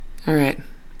All right,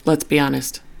 let's be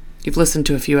honest. You've listened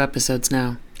to a few episodes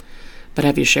now, but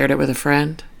have you shared it with a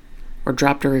friend? Or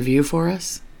dropped a review for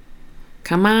us?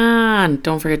 Come on,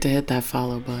 don't forget to hit that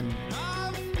follow button.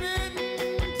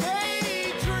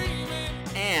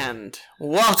 And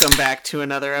welcome back to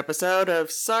another episode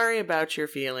of Sorry About Your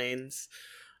Feelings,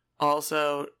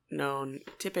 also known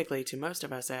typically to most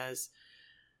of us as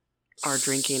our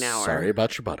drinking hour. Sorry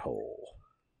about your butthole.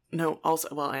 No, also,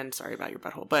 well, and sorry about your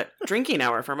butthole, but drinking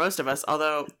hour for most of us,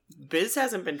 although Biz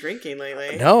hasn't been drinking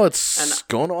lately. No, it's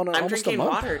going on I'm almost drinking a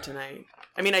month. water tonight.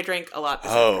 I mean, I drank a lot.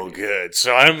 Oh, good.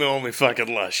 So I'm the only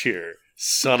fucking lush here.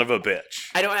 Son of a bitch.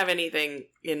 I don't have anything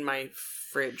in my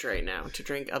fridge right now to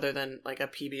drink other than like a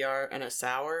PBR and a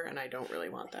sour, and I don't really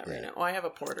want that right now. Oh, I have a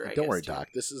porter, I Don't guess, worry, too. Doc.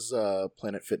 This is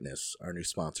Planet Fitness, our new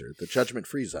sponsor, the Judgment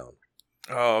Free Zone.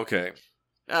 Oh, okay.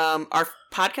 Our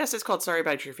podcast is called Sorry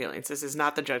About Your Feelings. This is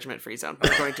not the Judgment Free Zone.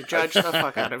 We're going to judge the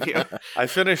fuck out of you. I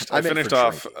finished I meant for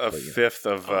off drinking, a but, yeah. fifth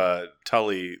of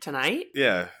Tully. Tonight?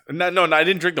 Yeah. No, I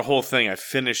didn't drink the whole thing. I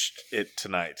finished it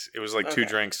tonight. It was like two Okay.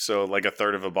 drinks, so like a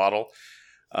third of a bottle.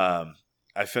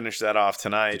 I finished that off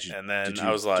tonight, Did and then did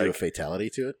I was like... do a fatality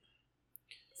to it?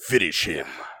 Finish him.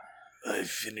 I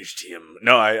finished him.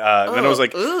 No, then I was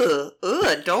like...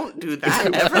 Don't do that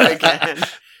ever again.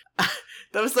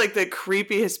 That was like the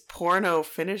creepiest porno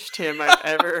finished him I've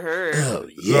ever heard. Oh,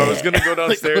 yeah. So I was gonna go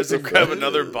downstairs Like, and grab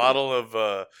another bottle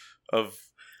of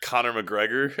Conor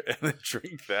McGregor and then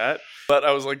drink that. But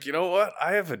I was like, you know what?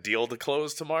 I have a deal to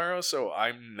close tomorrow, so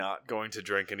I'm not going to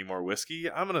drink any more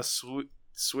whiskey. I'm gonna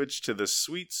switch to the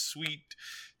sweet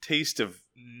taste of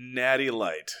Natty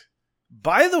Light.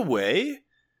 By the way,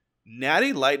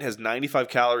 Natty Light has 95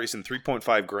 calories and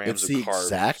 3.5 grams It's of the carbs.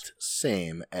 exact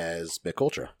same as Mick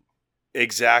Ultra.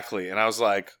 Exactly, and I was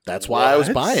like, That's why I was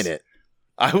 "What?" buying it.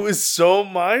 I was so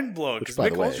mind blown Which, because by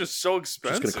the way, Michelob just so Just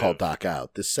expensive. going to call Doc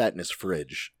out. This sat in his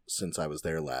fridge since I was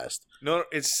there last. No,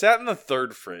 it sat in the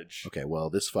third fridge. Okay, well,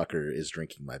 this fucker is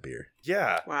drinking my beer.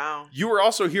 Yeah, Wow. you were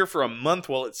also here for a month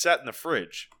while it sat in the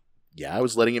fridge. Yeah, I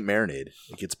was letting it marinate.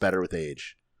 It gets better with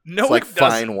age. No, It's like it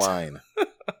fine doesn't. wine.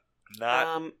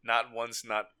 Not once,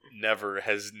 not never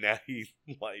has Natty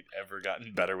Light ever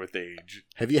gotten better with age.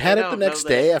 Have you had it the don't know next that.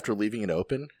 day after leaving it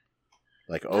open?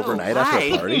 Like overnight why? after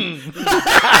a party?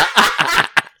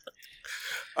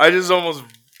 I just almost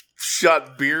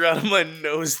shot beer out of my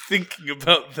nose thinking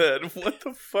about that. What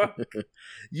the fuck?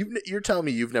 You're telling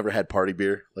me you've never had party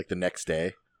beer like the next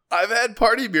day? I've had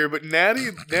party beer, but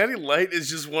Natty Light is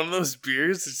just one of those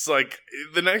beers. It's like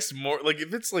the next like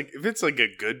if it's like a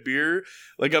good beer,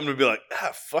 like I'm gonna be like,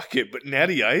 fuck it. But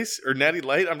Natty Ice or Natty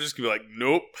Light, I'm just gonna be like,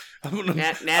 nope. I'm gonna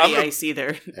Natty Ice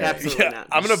either. Absolutely not.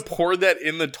 I'm gonna pour that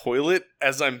in the toilet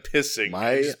as I'm pissing.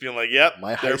 and just being like, yep,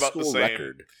 My they're high about the school same.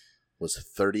 record was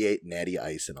 38 Natty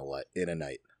Ice in a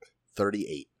night.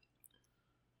 38.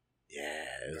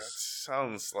 Yeah, That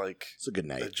sounds like it's a good a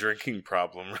night. drinking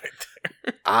problem right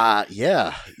there.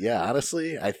 Yeah.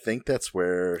 Honestly, I think that's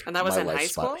where And that was my in life high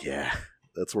school? Yeah,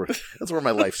 that's where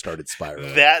my life started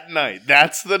spiraling. That night,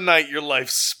 that's the night your life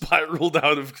spiraled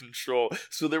out of control.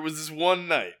 So there was this one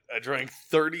night I drank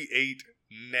 38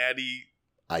 Natty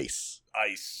Ice.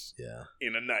 Ice Yeah.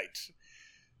 in a night.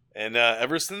 And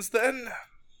ever since then,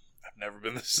 I've never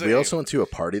been the same. We also went to a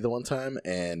party the one time,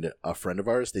 and a friend of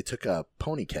ours, they took a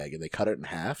pony keg and they cut it in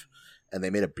half, and they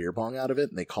made a beer bong out of it,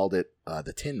 and they called it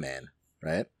the Tin Man,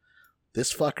 right?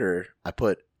 This fucker, I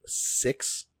put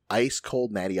 6 ice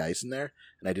cold Natty Ice in there,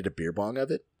 and I did a beer bong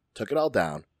of it, took it all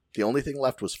down. The only thing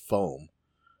left was foam,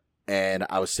 and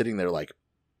I was sitting there like,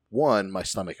 1, my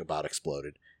stomach about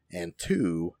exploded, and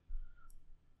 2,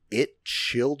 it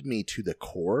chilled me to the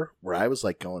core where I was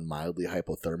like going mildly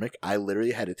hypothermic. I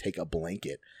literally had to take a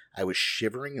blanket. I was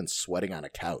shivering and sweating on a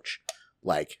couch,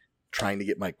 like trying to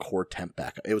get my core temp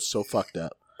back. It was so fucked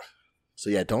up. So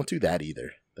yeah, don't do that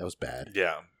either. That was bad.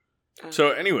 Yeah.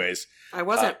 So anyways. I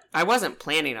wasn't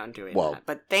planning on doing that,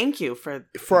 but thank you for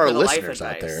our the life listeners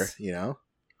out there, advice. you know.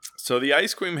 So the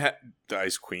Ice Queen the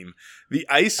Ice Queen?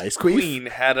 Queen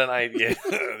had an idea.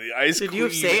 The Ice Did Queen. you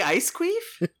say ice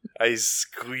queef? Ice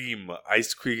cream.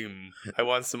 I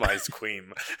want some ice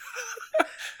cream.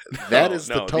 That is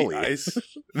the Tully.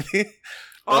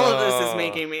 All of this is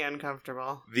making me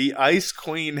uncomfortable. The Ice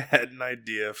Queen had an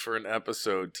idea for an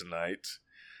episode tonight.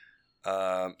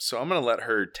 So I'm going to let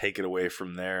her take it away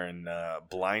from there and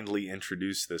blindly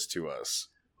introduce this to us.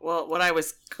 Well, what I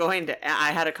was going to...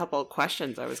 I had a couple of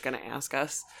questions I was going to ask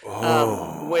us.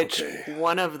 Which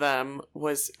one of them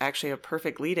was actually a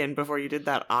perfect lead-in before you did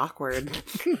that awkward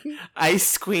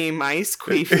ice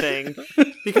queef thing.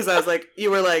 Because I was like,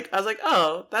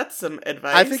 oh, that's some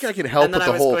advice. I think I can help with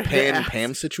the whole Pan and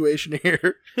Pam situation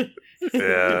here.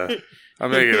 Yeah. I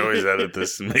mean, I can always edit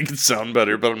this and make it sound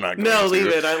better, but I'm not going to. No, leave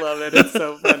it. I love it. It's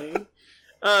so funny.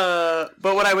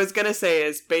 But what I was going to say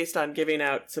is, based on giving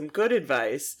out some good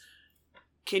advice,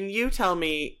 can you tell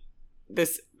me,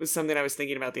 this was something I was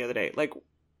thinking about the other day, like,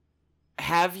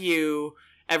 have you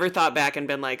ever thought back and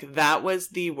been like, that was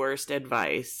the worst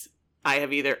advice I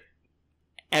have either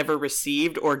ever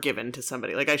received or given to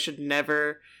somebody? Like, I should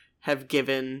never have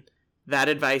given that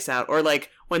advice out. Or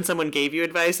like, when someone gave you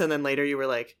advice and then later you were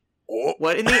like,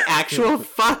 what in the actual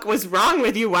fuck was wrong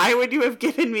with you? Why would you have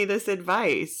given me this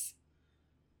advice?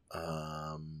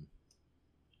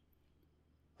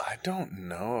 I don't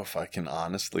know if I can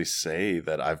honestly say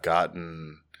that I've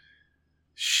gotten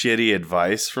shitty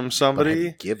advice from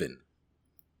somebody. Given.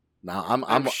 Now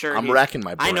I'm sure I'm racking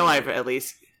my brain. I know I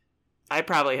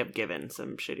probably have given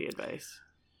some shitty advice.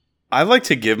 I like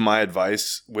to give my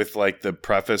advice with like the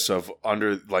preface of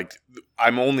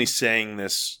I'm only saying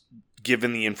this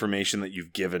given the information that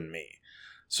you've given me.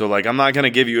 So like I'm not going to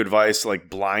give you advice like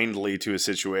blindly to a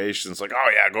situation. It's like,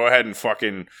 oh yeah, go ahead and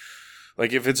fucking,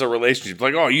 like if it's a relationship,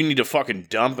 like, oh, you need to fucking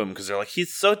dump him because they're like,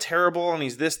 he's so terrible and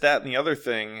he's this, that, and the other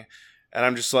thing. And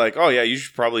I'm just like, oh yeah, you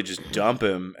should probably just dump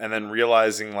him. And then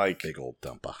realizing like, big old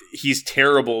dumper, he's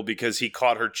terrible because he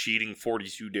caught her cheating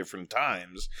 42 different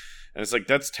times. And it's like,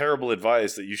 that's terrible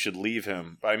advice that you should leave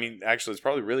him. I mean, actually, it's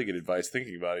probably really good advice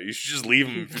thinking about it. You should just leave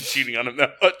him for cheating on him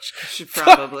that much. You should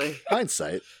probably.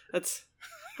 Hindsight. That's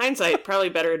hindsight. Probably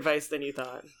better advice than you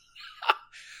thought.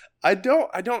 I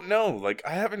don't know. Like,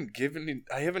 I haven't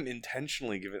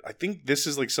intentionally given. I think this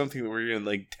is like something that we're in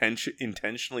like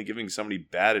intentionally giving somebody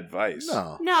bad advice.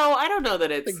 No, I don't know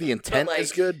that it's. I think the intent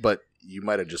is good, but you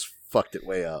might have just fucked it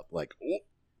way up. Like, oh.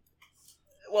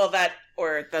 Well, that,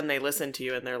 or then they listen to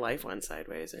you and their life went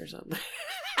sideways or something.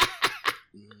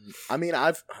 I mean,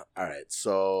 all right,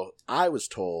 so I was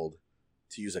told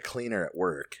to use a cleaner at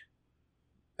work.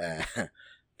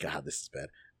 God, this is bad.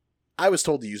 I was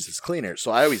told to use this cleaner,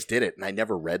 so I always did it, and I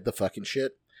never read the fucking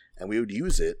shit. And we would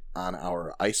use it on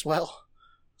our ice well,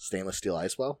 stainless steel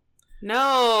ice well.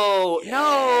 No,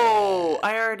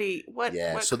 I already, what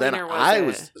so cleaner then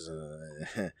was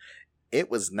it? It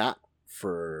was not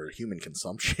for human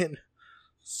consumption.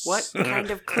 What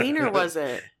kind of cleaner was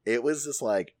it? It was this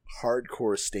like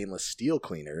hardcore stainless steel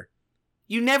cleaner.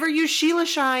 You never use Sheila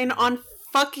Shine on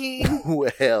fucking...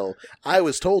 Well, I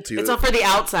was told to. It's not for the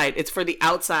outside. It's for the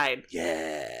outside.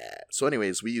 Yeah. So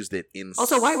anyways, we used it in...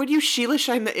 Also, why would you Sheila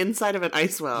Shine the inside of an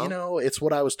ice well? You know, it's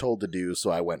what I was told to do,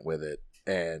 so I went with it.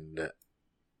 And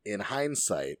in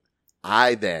hindsight,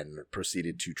 I then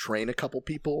proceeded to train a couple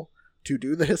people to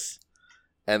do this.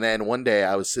 And then one day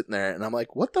I was sitting there and I'm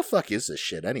like, what the fuck is this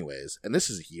shit anyways? And this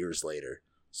is years later.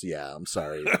 So yeah, I'm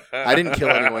sorry. I didn't kill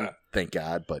anyone, thank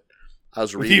God, but I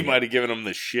was reading. You might have given them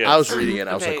the shit. I was reading it and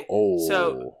I was like, oh.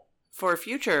 So for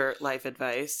future life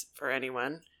advice for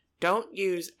anyone, don't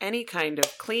use any kind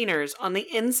of cleaners on the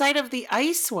inside of the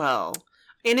ice well.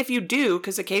 And if you do,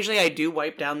 because occasionally I do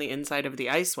wipe down the inside of the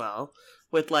ice well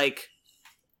with like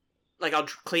I'll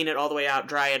clean it all the way out,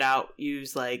 dry it out,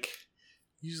 use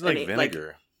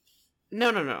vinegar.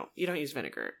 No. You don't use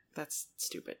vinegar. That's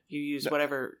stupid. You use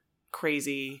whatever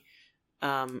crazy,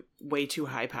 way too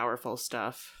high powerful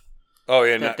stuff. Oh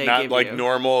yeah, not like you.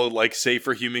 Normal, like safe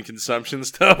for human consumption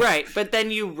stuff. Right, but then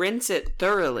you rinse it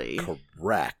thoroughly.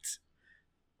 Correct.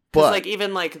 But like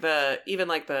even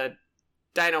the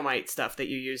dynamite stuff that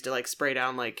you use to like spray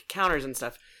down like counters and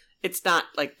stuff, it's not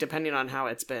like, depending on how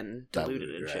it's been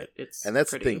diluted and right. shit. And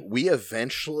that's the thing. We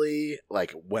eventually,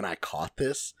 like, when I caught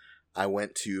this, I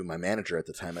went to my manager at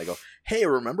the time. I go, hey,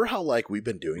 remember how, like, we've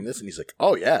been doing this? And he's like,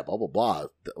 oh, yeah, blah, blah, blah.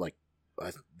 Like,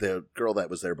 the girl that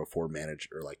was there before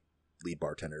or, like, lead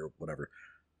bartender or whatever,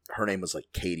 her name was, like,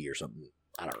 Katie or something.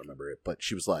 I don't remember it. But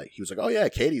he was like, oh, yeah,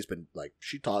 Katie's been, like,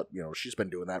 she taught, she's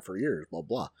been doing that for years, blah,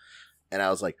 blah. And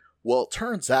I was like, well, it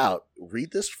turns out,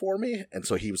 read this for me. And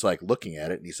so he was like looking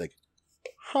at it and he's like,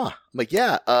 huh. I'm like,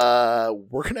 yeah,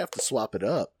 we're going to have to swap it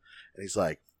up. And he's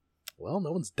like, well,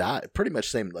 no one's died. Pretty much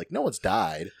saying like, no one's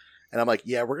died. And I'm like,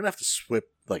 yeah, we're going to have to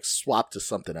swap to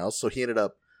something else. So he ended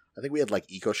up, I think we had like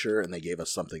EcoSure and they gave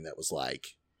us something that was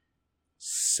like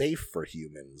safe for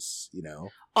humans,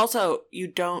 Also, you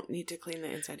don't need to clean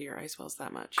the inside of your ice wells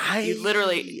that much. I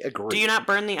literally agree. Do you not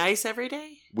burn the ice every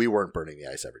day? We weren't burning the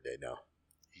ice every day, no.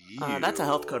 That's a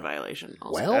health code violation.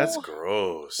 Also. Well, That's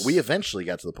gross. we eventually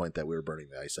got to the point that we were burning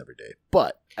the ice every day,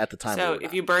 but at the time, So we were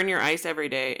if not. you burn your ice every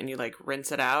day and you like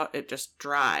rinse it out, it just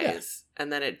dries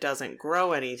and then it doesn't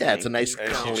grow anything. Yeah, it's a nice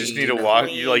And don't you just clean need to wash.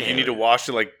 clean You need to it. wash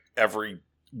it like every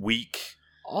week.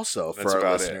 Also, That's for our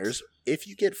about listeners, if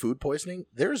you get food poisoning,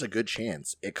 there is a good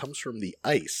chance it comes from the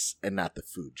ice and not the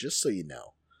food. Just so you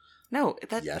know. No,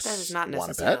 that Yes. is not Wanna bet?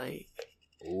 necessarily.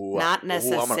 Ooh, Not ooh,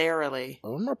 necessarily.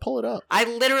 I'm gonna pull it up. I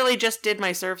literally just did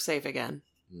my serve safe again.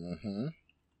 Mm-hmm.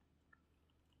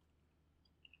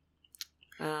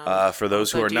 For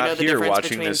those who also, are do you know not the here difference watching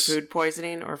between this, food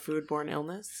poisoning or foodborne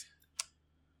illness?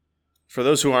 for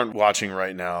those who aren't watching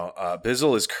right now,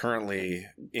 Bizzle is currently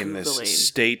in Googling. this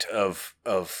state of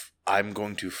I'm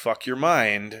going to fuck your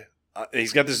mind.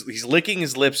 He's got this. He's licking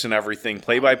his lips and everything,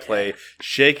 play by play,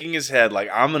 shaking his head like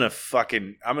I'm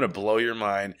gonna blow your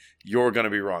mind. You're gonna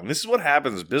be wrong. This is what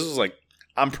happens. Bizzle's like,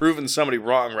 I'm proving somebody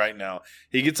wrong right now.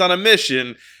 He gets on a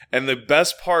mission, and the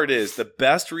best part is the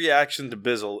best reaction to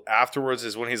Bizzle afterwards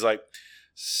is when he's like,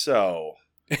 so.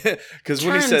 Because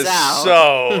when he Turns says out.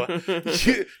 so,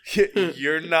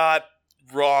 you're not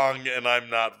wrong and I'm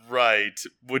not right,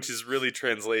 which is really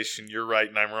translation, you're right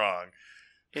and I'm wrong.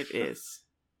 It is.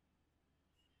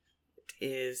 It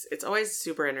is. It's always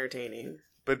super entertaining.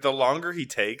 But the longer he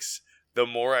takes, the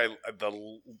more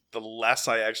the less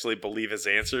I actually believe his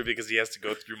answer, because he has to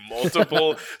go through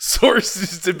multiple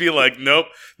sources to be like, nope,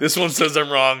 this one says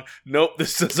I'm wrong. Nope,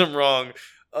 this says I'm wrong.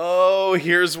 Oh,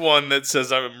 here's one that says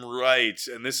I'm right,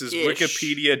 and this is Ish.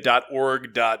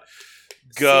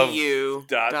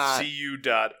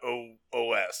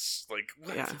 wikipedia.org.cu.os. Like,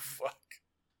 what Yeah. the fuck?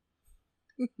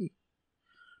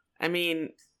 I mean,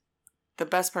 the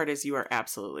best part is you are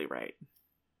absolutely right.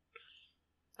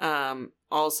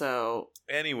 Also,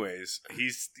 Anyways,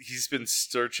 he's been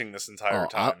searching this entire Oh,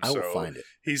 time, I will so find it.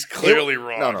 he's clearly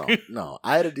wrong. No.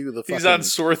 I had to do the. He's fucking, on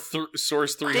source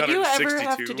 362. did you ever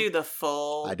have to do the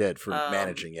full? I did for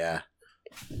managing. Yeah,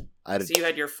 I had. So you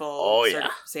had your full Oh, yeah.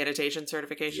 sanitation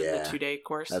certification, Yeah. the 2-day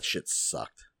course? That shit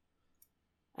sucked.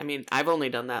 I mean, I've only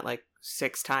done that like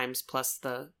 6 times plus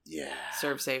the Yeah,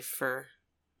 serve safe for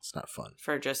it's not fun.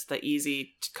 just the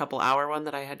easy couple hour one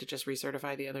that I had to just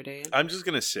recertify the other day. I'm just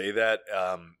gonna say that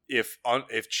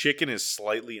if chicken is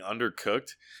slightly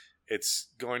undercooked, it's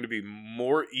going to be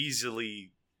more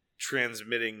easily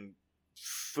transmitting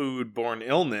foodborne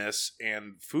illness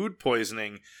and food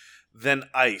poisoning than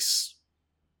ice.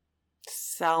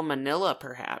 Salmonella,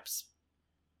 perhaps.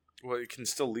 Well, it can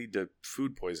still lead to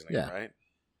food poisoning, Yeah. right?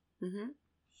 Mm-hmm.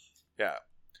 Yeah.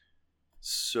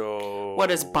 So, What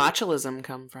does botulism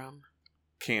come from?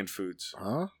 canned foods?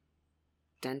 Huh?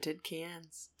 Dented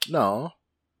cans. No.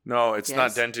 No, it's not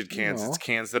Yes. dented cans. No. It's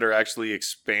cans that are actually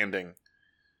expanding.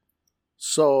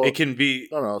 So It can be.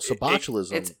 no. So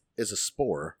botulism it's- is a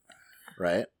spore,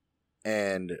 right?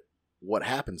 And what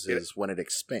happens is when it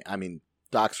expands. I mean,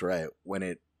 Doc's right. When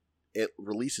it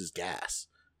releases gas,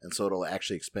 and so it'll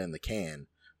actually expand the can.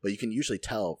 But you can usually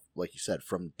tell, like you said,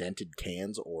 from dented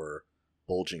cans or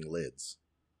bulging lids.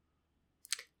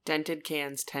 Dented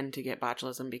cans tend to get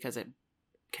botulism because it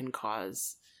can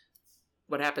cause.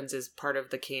 What happens is part of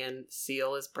the can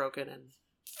seal is broken, and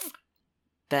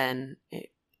then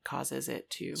it causes it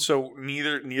to. So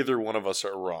neither one of us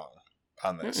are wrong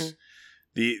on this. Mm-mm.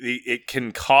 The it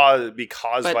can be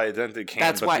caused But by a dented can.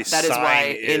 that's but why- the that is sign why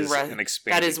is in an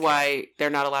expanding That is can. why they're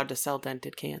not allowed to sell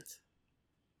dented cans.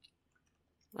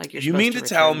 Like you're You supposed mean to return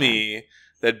tell them. me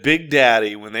that Big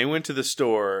Daddy, when they went to the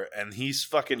store and he's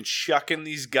fucking chucking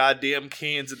these goddamn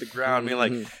cans at the ground, being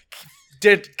like, Mhm.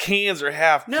 dented cans are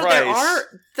half No, price. there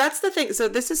are. That's the thing. So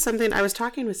this is something I was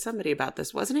talking with somebody about.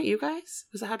 This wasn't it? You guys?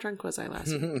 Was it how drunk was I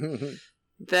last week?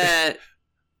 That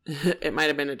it might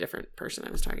have been a different person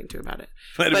I was talking to about it.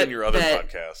 Might have but been your other that-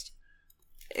 podcast.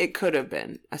 It could have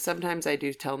been. Sometimes I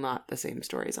do tell not the same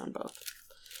stories on both.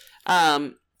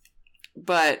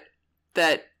 But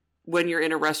that when you're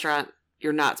in a restaurant,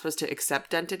 you're not supposed to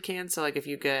accept dented cans. So like if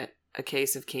you get a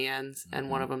case of cans and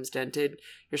one of them's dented,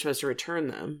 you're supposed to return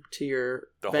them to your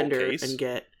The whole vendor case? and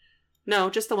get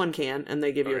just the one can, and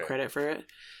they give you a Okay. credit for it.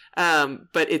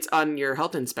 But it's on your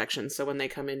health inspection. So when they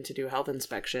come in to do health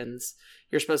inspections,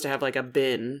 you're supposed to have like a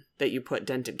bin that you put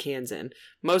dented cans in.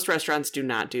 Most restaurants do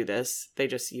not do this. They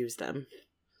just use them.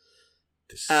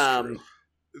 This is Um, true.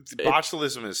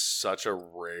 Botulism is such a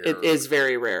rare. It is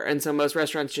very rare. And so most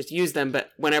restaurants just use them.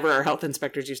 But whenever our health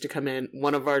inspectors used to come in,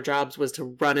 one of our jobs was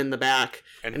to run in the back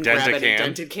and dent grab a any can.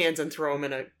 dented cans and throw them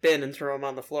in a bin and throw them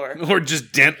on the floor. Or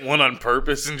just dent one on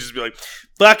purpose and just be like,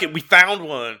 fuck it, we found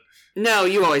one. No,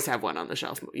 you always have one on the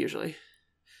shelf, usually.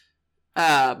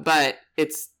 but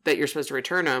it's that you're supposed to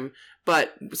return them.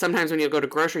 But sometimes when you go to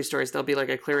grocery stores, there'll be like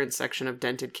a clearance section of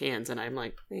dented cans, and I'm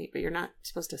like, wait, but you're not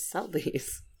supposed to sell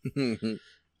these.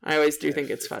 I always do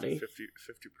think it's funny.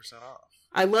 50% off.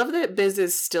 I love that Biz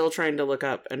is still trying to look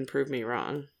up and prove me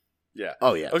wrong. Yeah.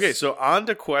 Oh, yeah. Okay, so on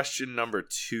to question number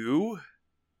 2.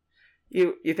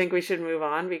 You think we should move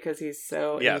on because he's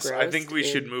so Yes, I think engrossed we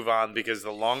should in- move on because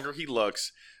the longer he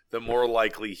looks, the more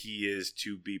likely he is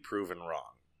to be proven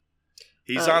wrong.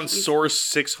 He's on source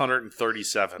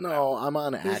 637. No, I'm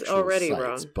on actual already sites,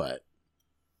 wrong. but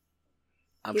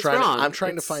He's wrong. I'm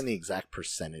trying to It's- find the exact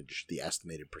percentage, the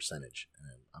estimated percentage, and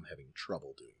I'm having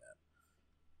trouble doing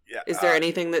that. Yeah. Is there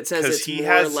anything that says 'cause it's he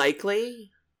more has-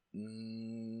 likely?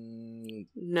 Mm,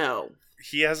 No.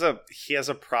 He has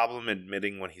a problem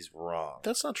admitting when he's wrong.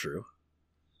 that's not true.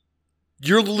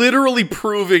 You're literally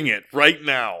proving it right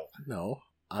now. No,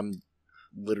 I'm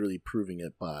literally proving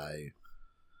it by.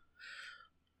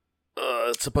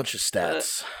 It's a bunch of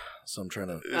stats, so I'm trying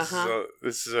to.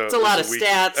 This is It's a lot of weak,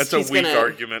 stats. That's a He's weak gonna-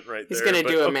 argument right he's there. gonna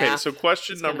do a okay, math. so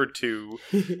question He's number gonna- 2.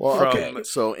 Well, from- okay.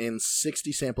 So in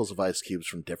 60 samples of ice cubes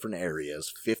from different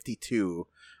areas, 52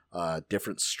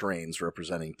 different strains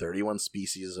representing 31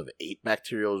 species of 8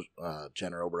 bacterial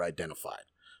genera were identified.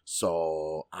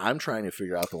 So I'm trying to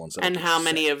figure out the ones that. And are how sick.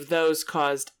 many of those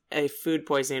caused a food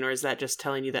poisoning, or is that just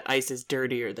telling you that ice is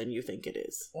dirtier than you think it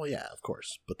is? Well, yeah, of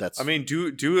course, but that's. I mean, do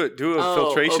a Oh,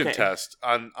 filtration okay. test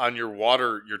on your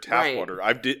water, your tap Right. water.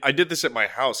 I did this at my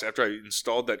house after I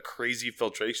installed that crazy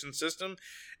filtration system,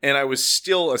 and I was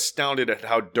still astounded at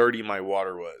how dirty my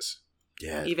water was.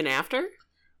 yeah. Even after?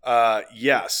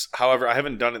 Yes. However, I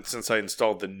haven't done it since I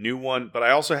installed the new one, but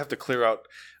I also have to clear out.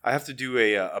 I have to do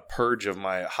a purge of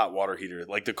my hot water heater.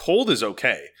 Like the cold is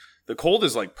okay. The cold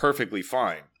is like perfectly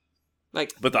fine,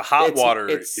 Like, but the hot water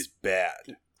it's is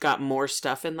bad. got more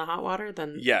stuff in the hot water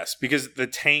than... Yes, because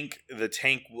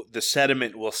the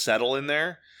sediment will settle in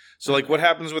there. So like what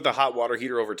happens with the hot water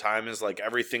heater over time is like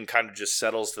everything kind of just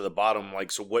settles to the bottom.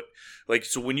 So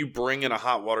when you bring in a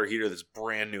hot water heater that's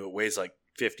brand new, it weighs like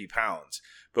 50 pounds.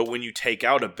 But when you take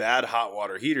out a bad hot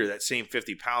water heater, that same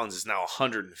 50 pounds is now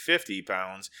 150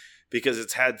 pounds because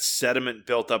it's had sediment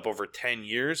built up over 10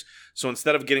 years. So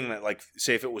instead of getting that, like,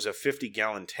 say if it was a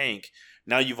 50-gallon tank,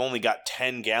 now you've only got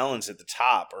 10 gallons at the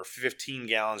top or 15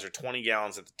 gallons or 20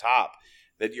 gallons at the top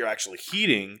that you're actually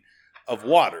heating of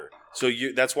water. So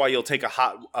that's why you'll take a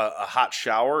hot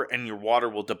shower and your water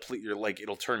will deplete.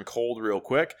 It'll turn cold real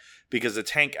quick because the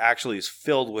tank actually is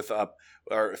filled up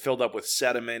with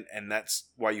sediment, and that's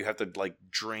why you have to like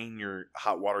drain your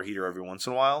hot water heater every once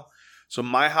in a while. So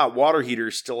my hot water heater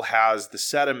still has the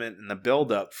sediment and the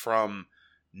buildup from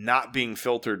not being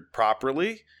filtered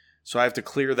properly. So I have to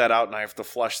clear that out and I have to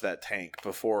flush that tank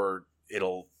before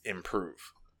it'll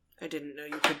improve. I didn't know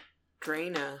you could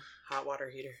drain a hot water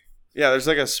heater. Yeah, there's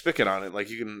like a spigot on it. Like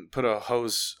you can put a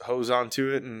hose onto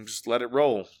it and just let it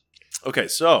roll. Okay,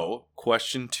 so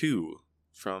question 2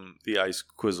 from the Ice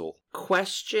Quizzle.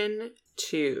 Question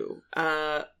 2.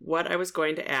 What I was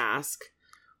going to ask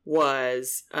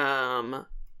was, oh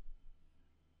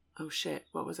shit,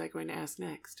 what was I going to ask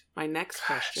next? My next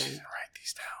question. Gosh, you didn't write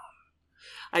these down.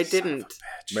 I didn't.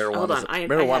 Hold on.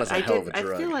 Marijuana's a hell of a I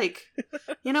drug. feel like,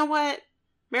 you know what?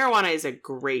 Marijuana is a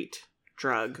great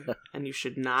drug, and you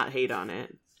should not hate on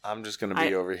it. I'm just going to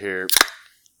be over here.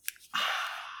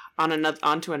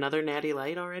 Onto another Natty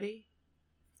Light already?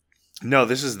 No,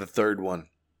 this is the third one.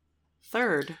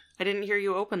 Third? I didn't hear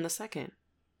you open the second.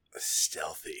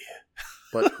 Stealthy.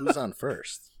 But who's on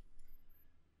first?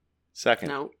 Second.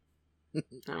 No.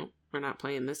 No, we're not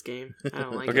playing this game. I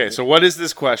don't like it. Okay, so what is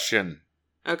this question?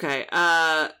 Okay,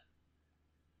 I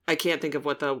can't think of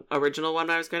what the original one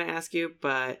I was going to ask you,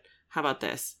 but how about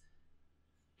this?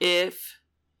 If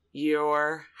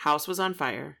your house was on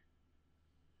fire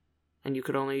and you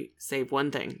could only save one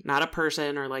thing, not a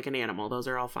person or like an animal, those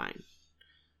are all fine,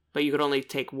 but you could only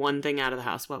take one thing out of the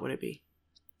house, what would it be?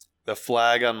 The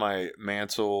flag on my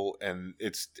mantle, and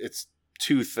it's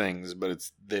two things, but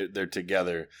they're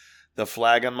together. The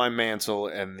flag on my mantle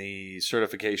and the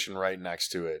certification right next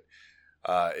to it.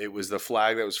 It was the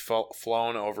flag that was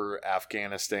flown over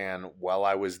Afghanistan while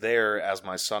I was there as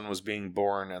my son was being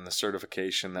born, and the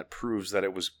certification that proves that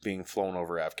it was being flown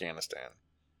over Afghanistan.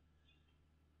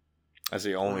 That's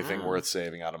the only thing worth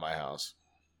saving out of my house.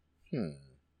 I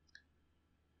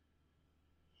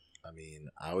mean,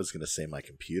 I was going to say my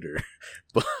computer,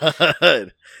 but,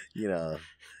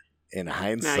 in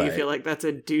hindsight. Now you feel like that's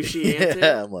a douchey answer?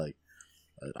 Yeah, I'm like,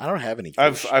 I don't have any cool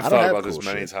I've I don't thought have about cool this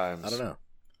many shit. times. I don't know.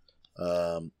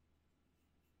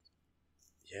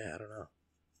 Yeah, I don't know.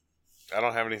 I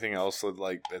don't have anything else that,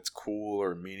 like, that's cool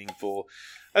or meaningful.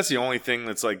 That's the only thing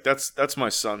that's like that's my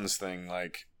son's thing.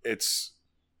 Like, it's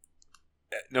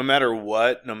no matter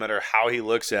what, no matter how he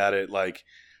looks at it. Like,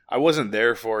 I wasn't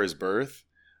there for his birth.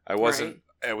 I wasn't. Right.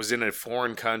 I was in a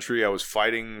foreign country. I was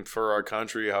fighting for our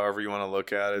country. However you want to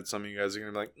look at it. Some of you guys are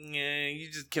gonna be like, "Yeah,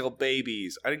 you just killed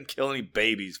babies." I didn't kill any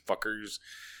babies, fuckers.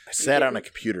 I sat on a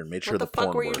computer and made sure the porn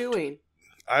worked. What the fuck were you doing?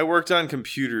 I worked on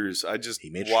computers. I just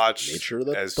watched made sure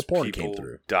that as the porn people came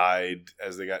through. Died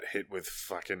as they got hit with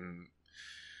fucking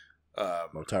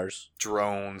motars,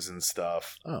 drones and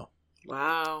stuff. Oh,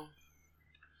 wow!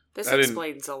 This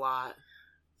explains a lot.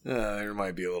 There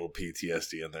might be a little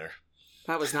PTSD in there.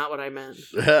 That was not what I meant.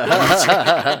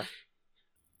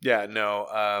 Yeah,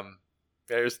 no.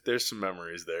 There's some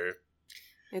memories there.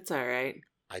 It's all right.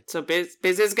 So Biz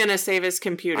is gonna save his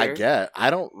computer.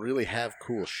 I don't really have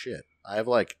cool shit. I have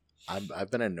I've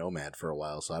been a nomad for a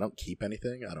while, so I don't keep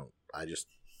anything. I don't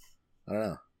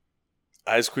know.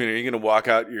 Ice Queen, are you gonna walk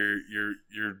out your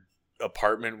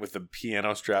apartment with the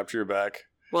piano strapped to your back?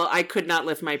 Well, I could not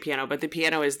lift my piano, but the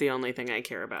piano is the only thing I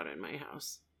care about in my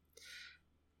house.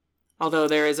 Although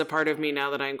there is a part of me now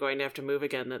that I'm going to have to move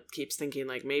again that keeps thinking,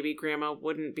 like, maybe Grandma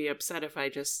wouldn't be upset if I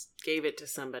just gave it to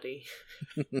somebody.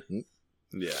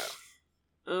 Yeah.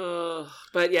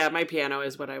 But yeah, my piano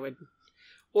is what I would...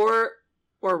 Or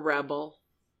Rebel.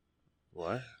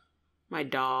 What? My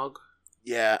dog.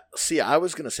 Yeah, see, I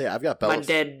was going to say, I've got Bella's... My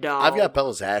dead dog. I've got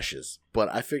Bella's ashes, but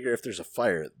I figure if there's a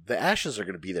fire, the ashes are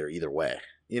going to be there either way.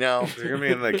 You know? They're going to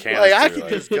be in the canister. Like, I could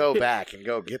just go back and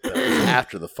go get those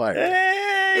after the fire. Hey,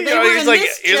 he's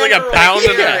like a pound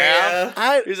and a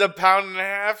half. He's a pound and a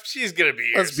half. She's going to be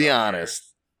here Let's be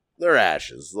honest. They're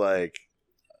ashes. Like,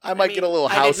 I might get a little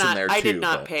house in there, too. I did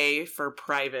not pay for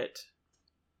private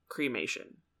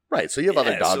cremation. Right, so you have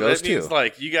other doggos, so that too. Means,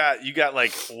 like, you got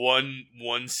like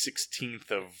 1/16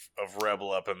 of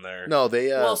Rebel up in there. No, they...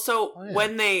 well, so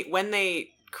when they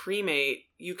cremate,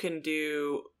 you can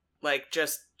do, like,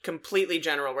 just completely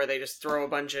general, where they just throw a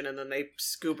bunch in and then they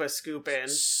scoop in.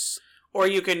 Or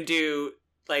you can do,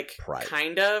 like,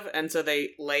 kind of, and so they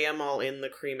lay them all in the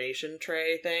cremation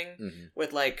tray thing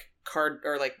with, like,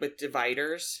 with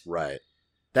dividers. Right.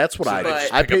 That's what I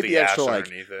did. I paid the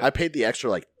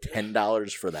extra, like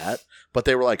 $10 for that, but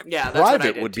they were like,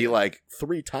 private would be like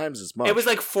 3 times as much. It was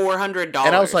like $400.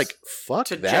 And I was like, fuck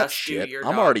that shit.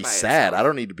 I'm already sad. I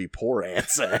don't need to be poor and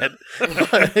sad.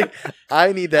 Like,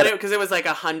 I need that. Because it was like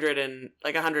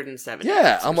 $170.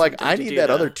 Yeah. I'm like, I need that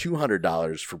other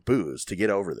 $200 for booze to get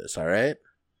over this. All right.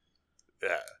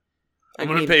 Yeah. I'm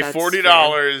going to pay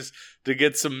 $40 to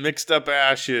get some mixed up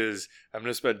ashes. I'm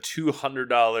going to spend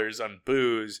 $200 on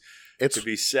booze to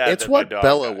be sad. It's what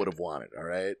Bella would have wanted. All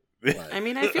right. I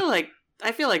mean, I feel like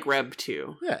Reb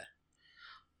too. Yeah.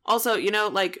 Also,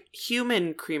 like,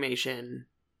 human cremation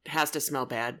has to smell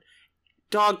bad.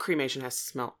 Dog cremation has to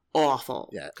smell awful.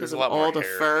 Yeah. Because of all the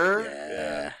fur.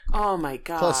 Yeah. Oh my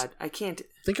God. Plus, I can't.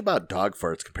 Think about dog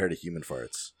farts compared to human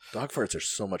farts. Dog farts are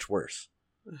so much worse.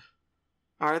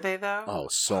 Are they, though? Oh,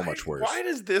 so much worse. Why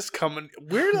does this come in?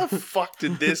 Where the fuck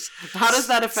did this... How does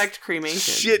that affect cremation?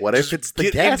 Shit, what if it's the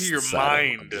gas into your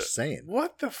mind? I'm just saying.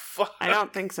 What the fuck? I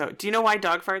don't think so. Do you know why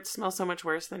dog farts smell so much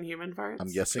worse than human farts?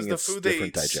 I'm guessing it's the food different they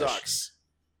eat digestion. Sucks.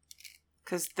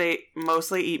 Because they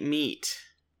mostly eat meat.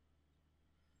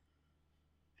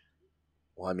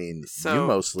 Well, I mean, so you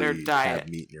mostly have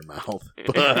meat in your mouth.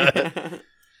 But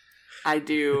I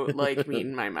do like meat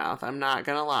in my mouth. I'm not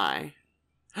going to lie.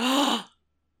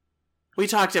 We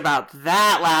talked about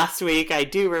that last week. I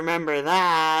do remember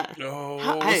that. Oh,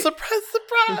 surprise!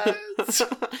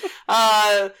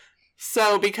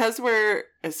 So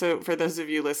for those of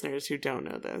you listeners who don't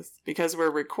know this, because we're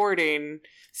recording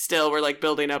still, we're like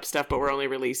building up stuff, but we're only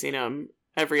releasing them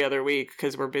every other week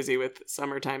because we're busy with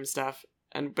summertime stuff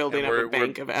and building up a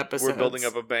bank of episodes. We're building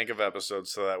up a bank of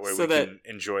episodes so that way we can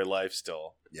enjoy life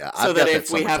still. Yeah, so that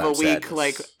if we have a week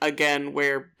like again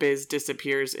where Biz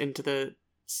disappears into the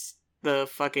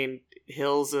fucking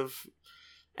hills of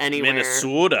anywhere,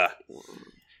 Minnesota,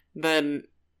 then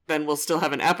we'll still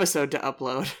have an episode to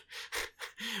upload,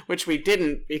 which we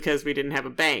didn't because we didn't have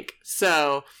a bank.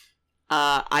 So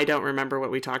I don't remember what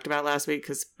we talked about last week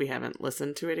because we haven't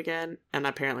listened to it again, and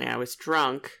apparently I was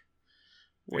drunk,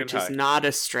 which is not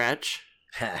a stretch.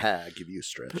 Give you a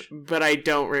stretch, but I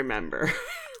don't remember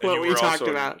what we talked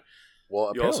about.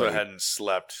 Well, you also hadn't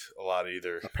slept a lot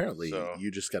either. Apparently,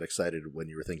 you just got excited when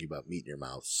you were thinking about meat in your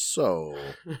mouth. So,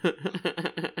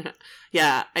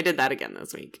 yeah, I did that again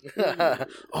this week.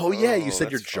 Oh yeah, you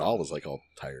said your jaw was like all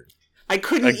tired. I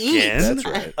couldn't eat. That's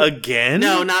right. Again?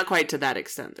 No, not quite to that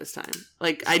extent this time.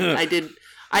 Like I did.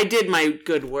 I did my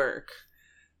good work.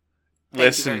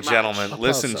 Listen, gentlemen,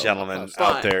 Applause.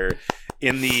 out there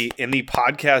in the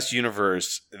podcast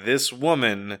universe, this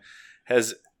woman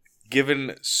has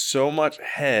given so much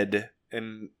head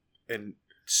and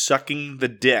sucking the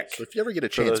dick. So if you ever get a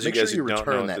For those chance, of make you sure guys you who don't know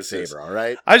return what that this is. favor, all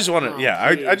right? I just want to, Oh,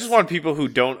 I please. just want people who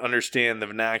don't understand the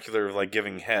vernacular of like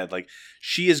giving head. Like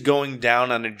she is going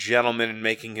down on a gentleman and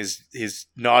making his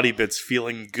naughty bits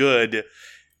feeling good.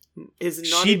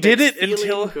 She did it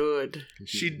until good.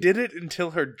 She did it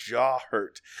until her jaw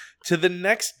hurt. To the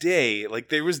next day, like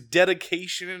there was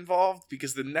dedication involved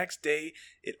because the next day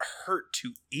it hurt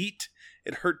to eat,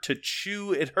 it hurt to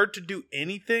chew, it hurt to do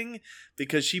anything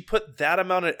because she put that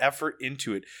amount of effort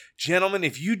into it. Gentlemen,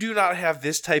 if you do not have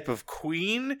this type of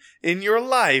queen in your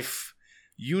life,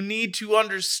 you need to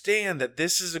understand that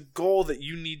this is a goal that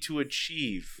you need to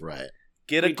achieve. Right.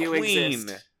 Get We a do queen.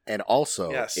 exist. And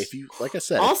also, Yes. if you, like I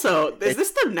said, Also, is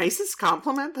this the nicest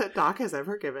compliment that Doc has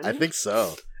ever given? I you? think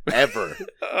so. Ever.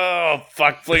 Oh,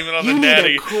 fuck, blame it on You the need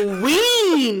daddy. a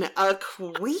queen, a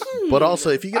queen. But also,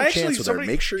 if you get a Actually, chance with her, somebody-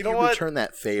 make sure you you know what? return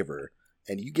that favor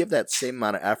and you give that same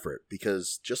amount of effort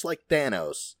because just like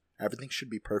Thanos, everything should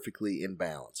be perfectly in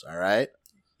balance, all right?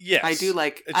 Yes. I do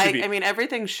like. It should be. I mean,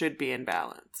 everything should be in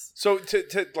balance. So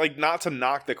to like not to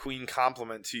knock the queen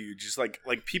compliment to you, just like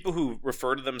people who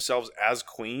refer to themselves as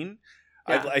queen,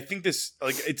 Yeah. I think this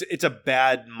like it's a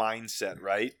bad mindset,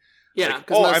 right? Yeah, Like,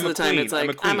 because oh, most I'm of a the time queen, it's I'm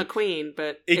like a I'm a queen. queen,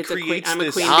 but It it's a queen. creates I'm a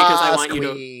this- queen because I Yas, want you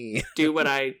to queen. do what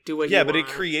I do. What Yeah, you but want.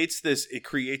 it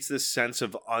creates this sense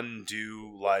of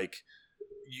undue like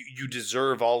you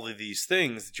deserve all of these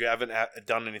things that you haven't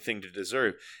done anything to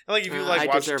deserve. And like if you like I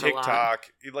watch deserve a lot. TikTok,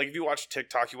 like if you watch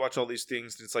TikTok, you watch all these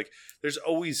things, and it's like there's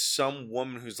always some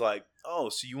woman who's like, oh,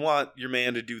 so you want your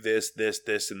man to do this,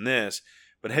 and this,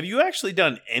 but have you actually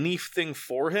done anything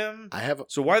for him? I have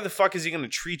So why the fuck is he going to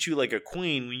treat you like a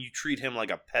queen when you treat him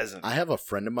like a peasant? I have a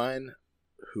friend of mine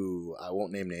who I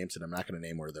won't name names and I'm not going to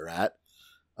name where they're at.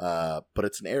 But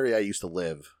it's an area I used to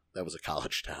live that was a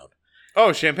college town.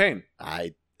 Oh, champagne.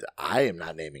 I am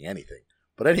not naming anything.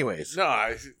 But anyways, No,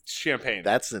 it's champagne.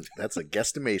 that's a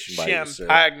guesstimation by you, sir.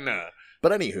 Champagne.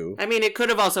 But anywho, I mean, it could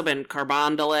have also been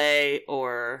Carbondale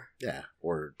or yeah,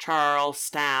 or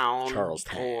Charlestown.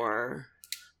 Charlestown. Or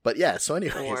but yeah, so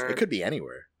anyways, Or- it could be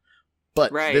anywhere.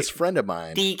 But Right. this friend of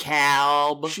mine,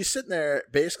 DeKalb. she's sitting there,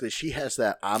 basically she has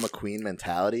that I'm a queen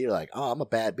mentality, like, oh, I'm a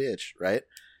bad bitch, right?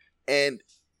 And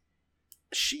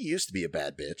she used to be a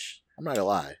bad bitch. I'm not gonna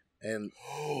lie. And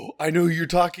I know who you're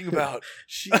talking about.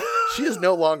 she is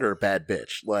no longer a bad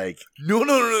bitch. Like, No,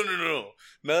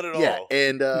 not at yeah, all.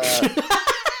 and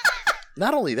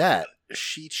not only that,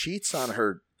 she cheats on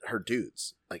her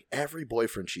dudes. Like every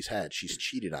boyfriend she's had, she's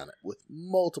cheated on it with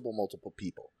multiple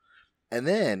people. And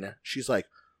then she's like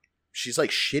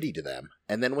shitty to them.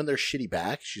 And then when they're shitty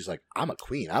back, she's like, I'm a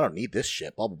queen. I don't need this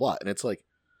shit, blah, blah, blah. And it's like,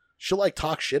 she'll like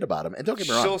talk shit about him. And don't get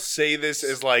me wrong. She'll say this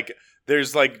as like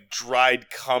there's like dried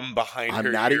cum behind I'm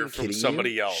her not ear even from kidding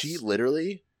somebody you. else. She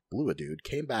literally blew a dude,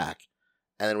 came back,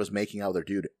 and then was making out with her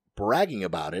dude, bragging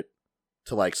about it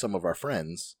to like some of our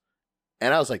friends.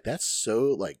 And I was like, that's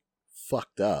so like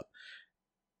fucked up.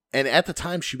 And at the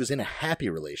time, she was in a happy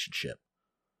relationship.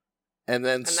 And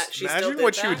then She still Imagine did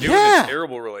what she would that? do in Yeah. a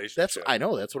terrible relationship. I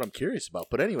know that's what I'm curious about.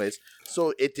 But anyways,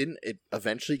 so it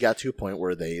eventually got to a point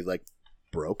where they like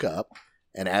broke up.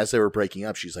 And as they were breaking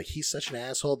up, she's like, he's such an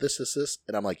asshole, this.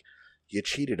 And I'm like, you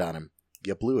cheated on him.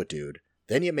 You blew it, dude.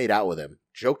 Then you made out with him,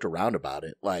 joked around about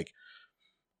it. Like,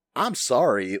 I'm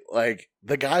sorry. Like,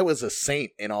 the guy was a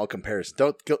saint in all comparison.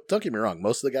 Don't get me wrong.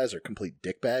 Most of the guys are complete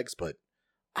dickbags, but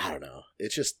I don't know.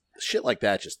 It's just shit like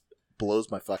that just blows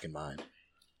my fucking mind.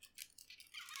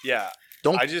 Yeah.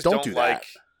 Don't I just don't don't do like that.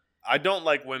 I don't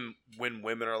like when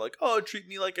women are like, "Oh, treat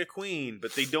me like a queen,"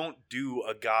 but they don't do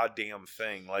a goddamn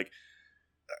thing. Like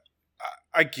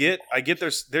I get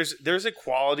there's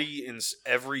equality in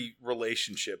every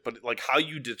relationship, but like how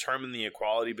you determine the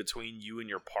equality between you and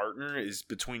your partner is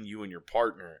between you and your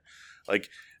partner. Like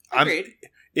Agreed.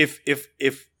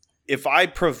 if I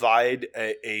provide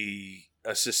a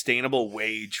sustainable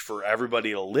wage for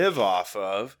everybody to live off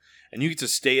of, and you get to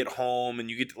stay at home, and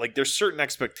you get to, like there's certain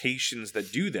expectations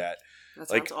that do that. That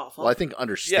like- sounds awful. Well, I think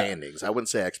understandings. I wouldn't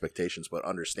say expectations, but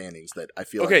understandings that I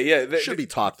feel Okay, like yeah, should be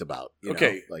talked about. You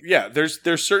okay, know? Like, yeah. There's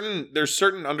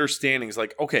certain understandings.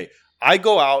 Like, okay, I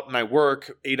go out and I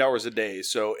work 8 hours a day.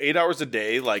 So 8 hours a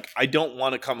day, like I don't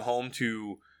want to come home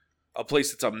to a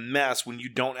place that's a mess when you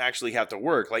don't actually have to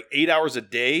work. Like 8 hours a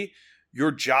day,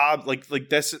 your job, like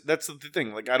that's the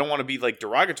thing. Like I don't want to be like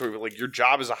derogatory, but like your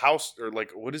job is a house or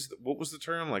like what was the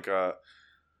term? Like a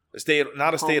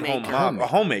Not a stay-at-home Homemaker. mom, a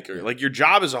homemaker. Yeah. Like your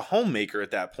job is a homemaker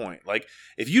at that point. Like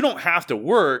if you don't have to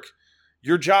work,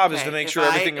 your job is to make sure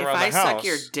everything around the house. If I suck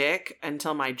your dick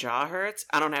until my jaw hurts,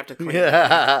 I don't have to clean it.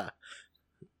 Yeah.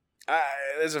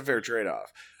 There's a fair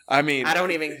trade-off. I mean, I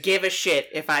don't even give a shit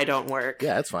if I don't work.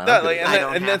 Yeah, it's fine. That, I'm like, good. I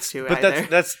don't have to either.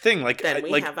 that's the thing. Like, Then we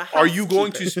like, have a are you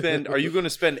going housekeeper. to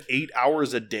spend 8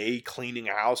 hours a day cleaning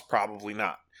a house? Probably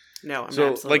not. No, I'm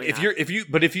So, absolutely like,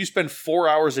 not. if you spend 4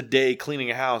 hours a day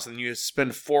cleaning a house, and you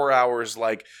spend 4 hours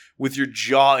like with your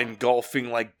jaw engulfing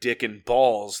like dick and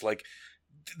balls, like,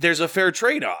 there's a fair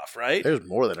trade-off, right? There's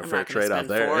more than a I'm fair not gonna trade-off spend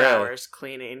there. 4 Yeah. hours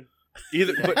cleaning.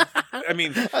 Either, but I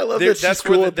mean, I love there- that she's that's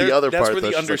cool where with the other that's part. where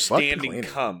the though. She's like, "Fuck the understanding cleaning."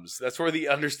 comes. That's where the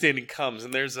understanding comes,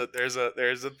 and there's a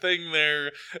thing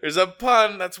there. There's a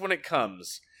pun. That's when it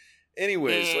comes.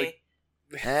 Anyways, like,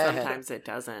 Sometimes it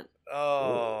doesn't.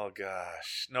 oh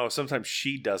gosh, no. Sometimes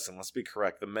she doesn't. Let's be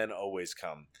correct. The men always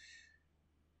come.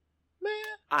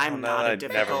 I'm Oh, no, not a never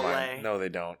difficult mind. lay. No, they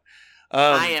don't.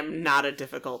 I am not a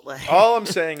difficult lay. All I'm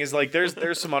saying is like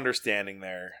there's some understanding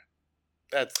there.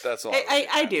 That's all.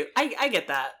 I do. I get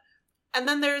that. And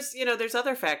then there's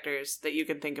other factors that you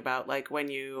can think about, like when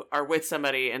you are with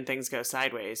somebody and things go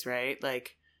sideways, right?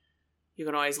 Like you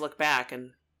can always look back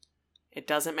and it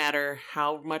doesn't matter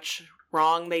how much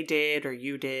wrong they did or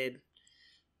you did,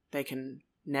 they can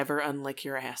never unlick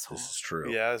your asshole. This is true.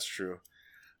 Yeah, that's true.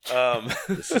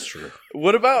 This is true.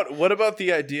 What about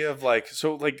the idea of like,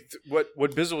 so like what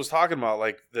Bizzle was talking about,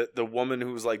 like the woman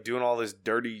who was like doing all this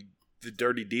dirty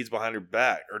deeds behind her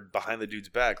back or behind the dude's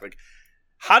back? Like,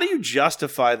 how do you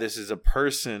justify this as a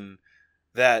person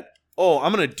that, oh,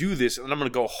 I'm going to do this and I'm going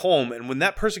to go home, and when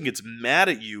that person gets mad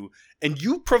at you and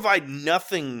you provide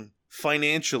nothing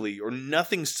financially or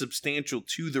nothing substantial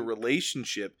to the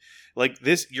relationship, like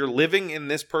this, you're living in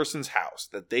this person's house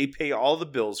that they pay all the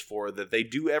bills for, that they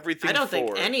do everything for. I don't think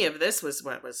any of this was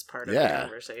what was part of the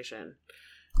conversation.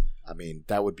 I mean,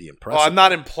 that would be Oh, impressive. I'm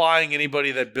not implying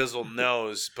anybody that Bizzle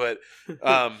knows, but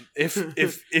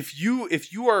if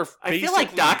you are, I feel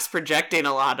like Doc's projecting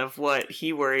a lot of what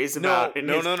he worries about.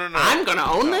 No. I'm going to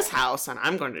own this house and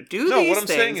I'm going to do these what I'm things,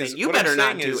 saying is, and you what I'm better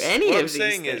not saying do is- any what of I'm these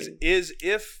saying things. is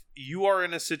if you are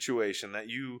in a situation that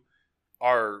you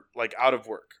are like out of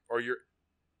work, or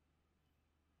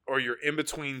you're in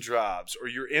between jobs, or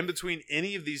you're in between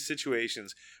any of these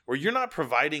situations where you're not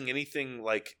providing anything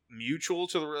like mutual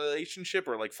to the relationship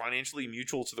or like financially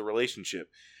mutual to the relationship,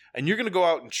 and you're going to go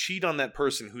out and cheat on that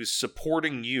person who's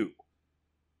supporting you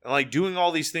and like doing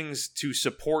all these things to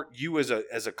support you as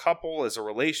a couple, as a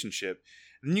relationship,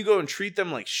 and then you go and treat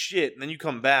them like shit, and then you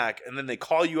come back and then they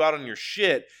call you out on your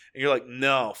shit and you're like,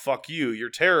 no, fuck you, you're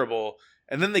terrible,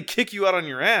 and then they kick you out on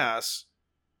your ass.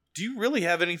 Do you really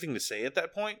have anything to say at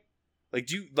that point? Like,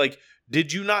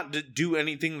 did you not do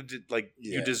anything that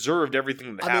you deserved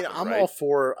everything that happened?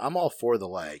 I'm all for the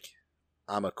like,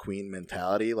 I'm a queen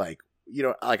mentality. Like,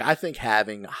 like I think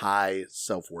having high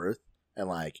self-worth and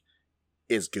like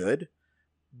is good.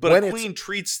 But when a queen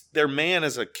treats their man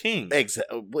as a king.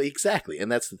 Exactly. And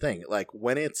that's the thing. Like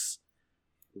when it's,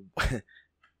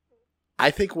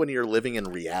 I think when you're living in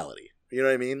reality, you know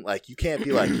what I mean? Like you can't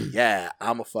be like, yeah,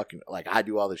 I'm a fucking, like I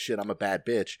do all this shit, I'm a bad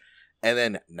bitch. And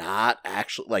then not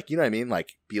actually, like, you know what I mean?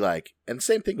 Like, be like, and the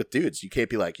same thing with dudes. You can't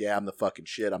be like, yeah, I'm the fucking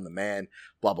shit, I'm the man,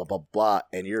 blah, blah, blah, blah.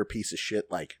 And you're a piece of shit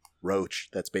like Roach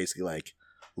that's basically like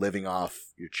living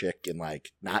off your chick and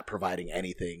like not providing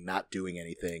anything, not doing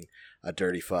anything, a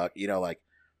dirty fuck, like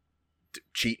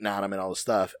cheating on him and all this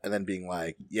stuff. And then being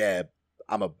like, yeah,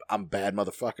 I'm a bad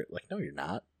motherfucker. Like, no, you're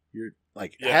not. You're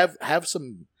like, have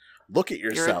some, look at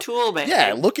yourself. You're a tool, man.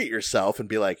 Yeah, look at yourself and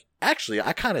be like, actually,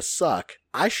 I kind of suck.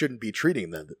 I shouldn't be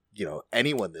treating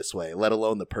anyone this way, let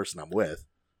alone the person I'm with.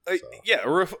 So. Yeah,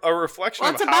 a reflection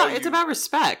Well, of it's about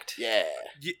respect. Yeah.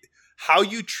 How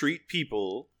you treat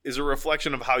people is a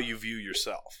reflection of how you view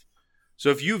yourself. So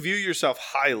if you view yourself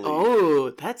highly,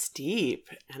 oh, that's deep,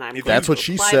 and I'm. That's what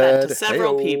she apply said. That to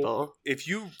several Hey-o. people. if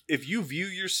you view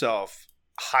yourself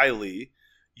highly,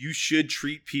 you should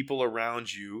treat people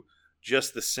around you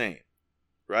just the same.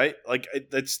 Right? Like,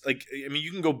 that's like, I mean, you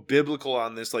can go biblical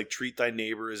on this, like, treat thy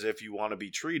neighbor as if you want to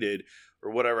be treated, or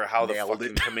whatever, how the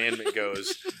fucking commandment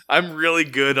goes. I'm really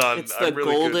good on It's the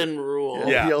really golden rule.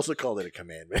 Yeah. He also called it a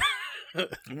commandment.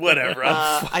 Whatever.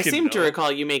 I seem to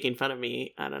recall you making fun of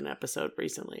me on an episode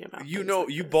recently about. You things know,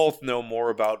 like you this. both know more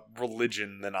about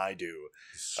religion than I do.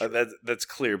 That's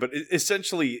clear. But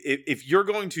essentially, if you're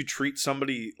going to treat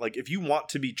somebody, like, if you want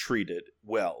to be treated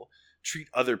well, treat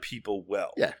other people well.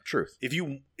 Yeah, truth. If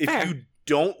you Fair.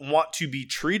 don't want to be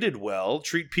treated well,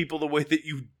 treat people the way that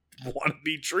you want to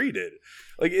be treated.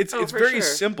 Like it's for very sure.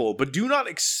 simple, but do not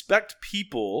expect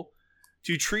people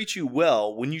to treat you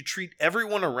well when you treat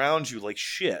everyone around you like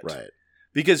shit. Right.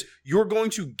 Because you're going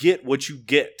to get what you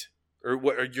get, or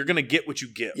you're going to get what you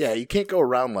give. Yeah, you can't go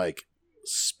around like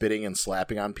spitting and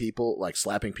slapping on people, like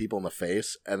slapping people in the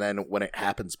face, and then when it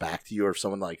happens back to you, or if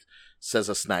someone like says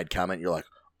a snide comment, you're like,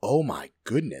 "Oh my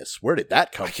goodness, where did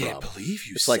that come I can't from?" believe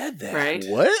you It's said like, that. Right?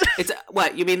 What? It's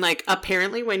what you mean? Like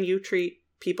apparently, when you treat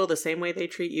people the same way they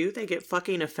treat you, they get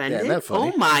fucking offended. isn't that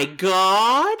funny? Oh my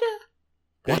god!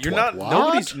 Yeah, What, you're what,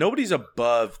 not. what? Nobody's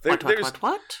above. There's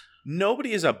What?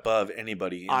 nobody is above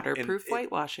anybody. Otter-proof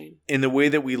whitewashing. in the way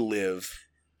that we live.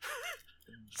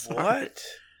 Sorry. What?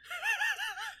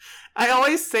 I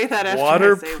always say that after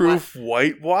Waterproof I say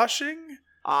whitewashing?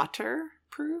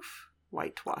 otter-proof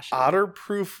whitewashing.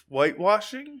 Otterproof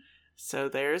whitewashing? So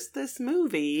there's this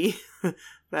movie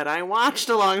that I watched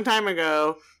a long time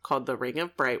ago called The Ring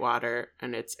of Brightwater,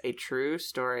 and it's a true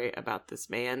story about this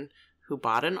man who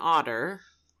bought an otter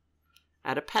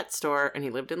at a pet store, and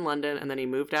he lived in London, and then he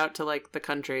moved out to like the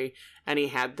country, and he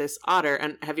had this otter.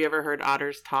 And have you ever heard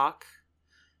otters talk?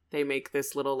 They make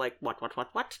this little like what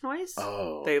noise.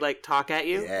 Oh, They like talk at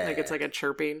you. Yeah. Like it's like a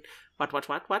chirping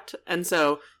what. And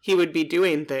so he would be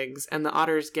doing things, and the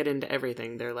otters get into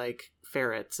everything. They're like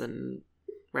ferrets and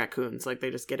raccoons. Like they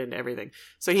just get into everything.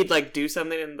 So he'd like do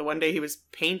something, and the one day he was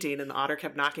painting, and the otter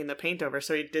kept knocking the paint over.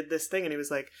 So he did this thing, and he was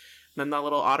like, then the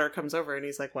little otter comes over, and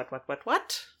he's like, what?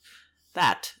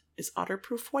 That is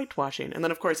otterproof whitewashing. And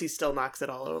then of course he still knocks it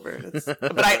all over.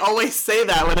 But I always say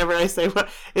that whenever I say what.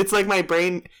 It's like my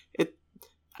brain.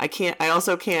 I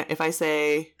also can't if I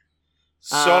say.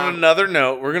 So on another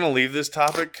note, we're going to leave this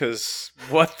topic because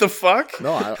what the fuck?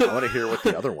 no, I want to hear what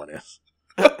the other one is.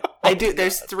 I do.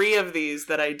 There's 3 of these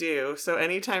that I do. So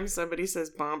anytime somebody says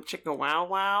 "bomb chicka wow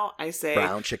wow," I say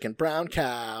Brown chicken, brown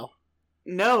cow.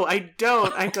 no. I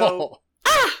don't. I go.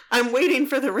 I'm waiting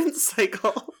for the rinse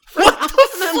cycle. What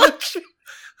the fuck?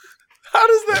 How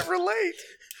does that relate?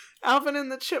 Alvin and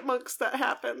the Chipmunks that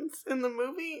happens in the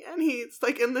movie, and he's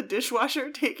like in the dishwasher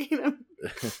taking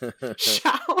a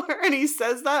shower, and he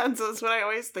says that, and so that's what I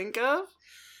always think of.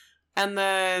 And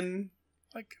then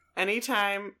Like,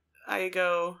 anytime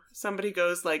somebody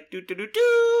goes like do do do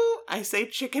do, I say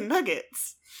chicken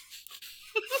nuggets.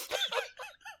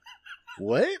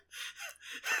 What?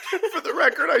 for the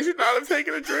record, I should not have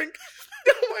taken a drink.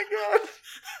 Oh my god.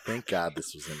 Thank God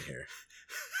this was in here.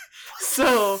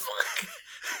 So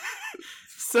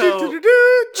Chicken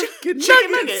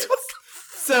chicken nuggets. nuggets.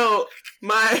 So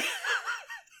my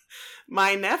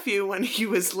nephew, when he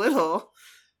was little,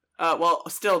 well,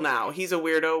 still now, he's a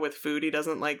weirdo with food. He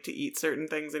doesn't like to eat certain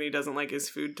things, and he doesn't like his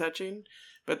food touching.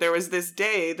 But there was this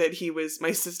day that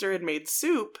my sister had made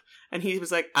soup, and he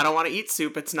was like, I don't want to eat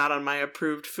soup. It's not on my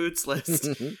approved foods list.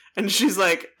 And she's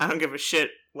like, I don't give a shit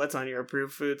what's on your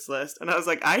approved foods list. And I was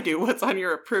like, I do. What's on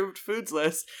your approved foods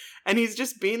list? And he's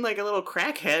just being like a little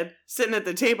crackhead sitting at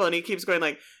the table, and he keeps going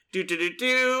like,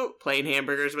 do, plain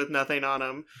hamburgers with nothing on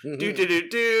them.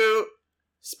 Do,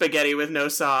 spaghetti with no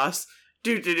sauce.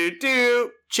 Do,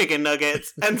 chicken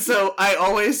nuggets. And so I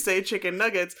always say chicken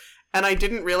nuggets. And I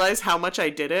didn't realize how much I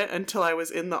did it until I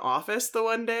was in the office the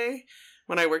one day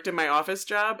when I worked in my office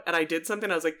job, and I did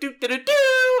something. I was like, do,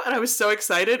 and I was so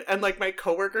excited. And like my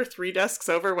coworker 3 desks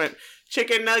over went,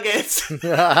 chicken nuggets.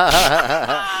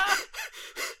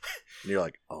 And you're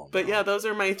like, oh, But no. yeah, those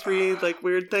are my 3 like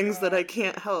weird things that I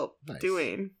can't help Nice.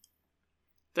 doing.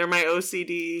 They're my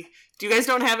OCD. Do you guys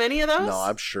don't have any of those? No,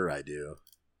 I'm sure I do.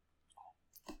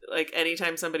 Like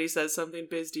anytime somebody says something,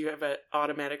 Biz, do you have an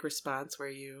automatic response where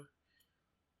you...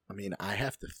 I mean, I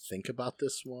have to think about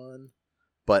this one,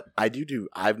 but I do.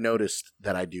 I've noticed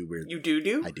that I do weird. You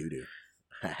do? I do.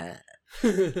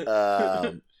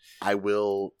 I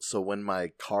will. So when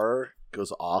my car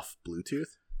goes off Bluetooth,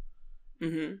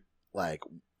 Mm-hmm. like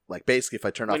basically if I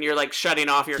turn off, When you're like shutting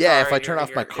off your car. yeah, if I and turn you're-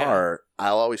 off my you're- yeah. car,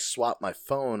 I'll always swap my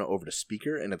phone over to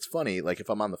speaker, and it's funny. Like if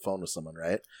I'm on the phone with someone,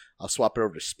 right? I'll swap it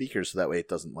over to speaker so that way it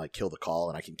doesn't like kill the call,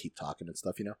 and I can keep talking and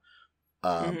stuff, you know.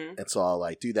 Mhm. And so I'll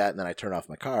like do that, and then I turn off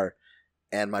my car,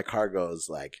 and my car goes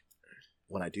like,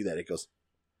 when I do that, it goes,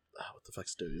 oh, what the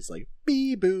fuck's it doing? It's like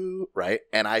bee boo, right?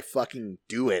 And I fucking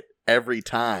do it every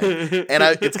time,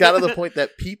 and it's got to the point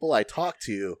that people I talk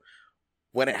to,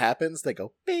 when it happens, they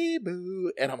go bee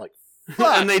boo, and I'm like,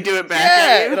 fuck. And they do it back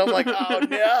Yeah, at you. and I'm like, oh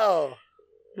no.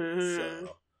 Mhm.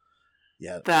 So,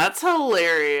 yeah, That's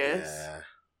hilarious. yeah.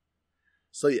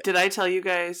 So yeah, Did I tell you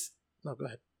guys no, go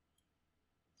ahead.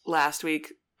 last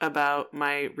week about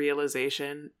my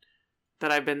realization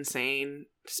that I've been saying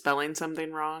spelling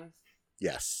something wrong?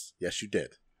 Yes, you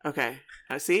did. Okay.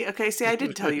 See? Okay, see, I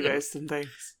did tell you guys some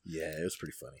things. Yeah, it was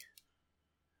pretty funny.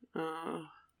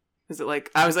 Is it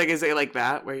like, I was like, is it like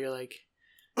that where you're like,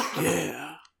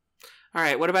 yeah. All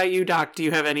right, what about you, Doc? Do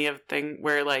you have any of thing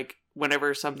where like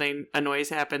whenever a noise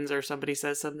happens or somebody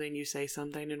says something, you say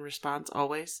something in response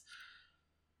always?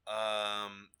 I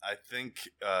think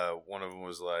one of them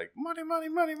was like, money, money,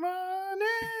 money, money.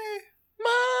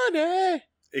 Money.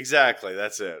 Exactly,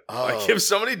 that's it. Oh. Like if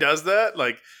somebody does that,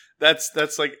 like that's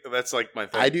like my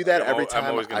thing. I do that Like, every I'm time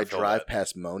always gonna I feel drive that.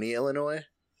 past Moni, Illinois.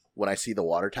 When I see the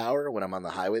water tower, when I'm on the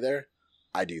highway there,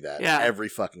 I do that every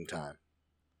fucking time.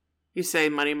 You say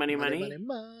money, money, Money, money? money,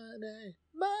 money,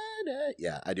 money.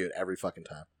 Yeah, I do it every fucking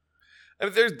time. I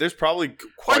mean, there's probably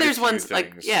quite Or there's a few ones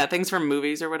things. like, things from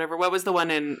movies or whatever. What was the one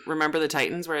in Remember the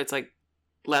Titans where it's like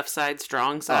left side,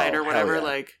 strong side Oh, or whatever? hell yeah.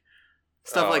 Like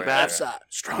stuff Oh, like yeah, that. Left side,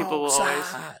 strong People will side.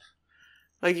 always-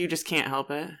 Like you just can't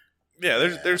help it. Yeah,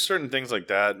 Yeah. there's certain things like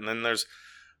that, and then there's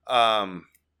I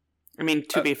mean,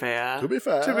 to be fair. To be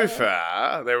fair. to be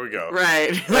fair, there we go.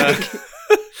 Right. Like,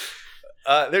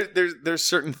 There's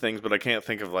certain things, but I can't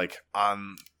think of like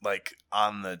on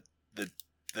the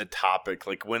topic.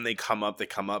 Like when they come up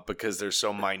because they're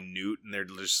so minute and they're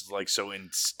just like so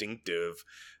instinctive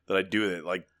that I do it.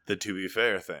 Like the to be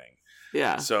fair thing.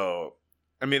 yeah. So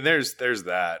I mean, there's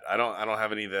that. I don't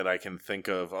have any that I can think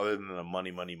of other than the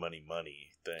money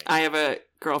thing. I have a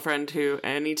girlfriend who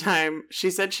anytime, she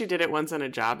said she did it once in a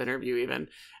job interview even,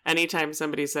 anytime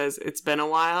somebody says, it's been a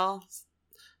while,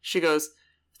 she goes,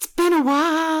 it's been a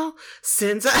while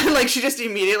since I, like she just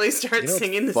immediately starts You know,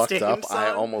 singing the fucked same up. song. I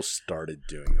almost started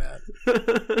doing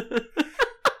that.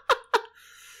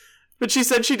 But she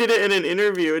said she did it in an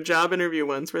interview, a job interview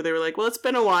once, where they were like, well, it's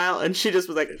been a while. And she just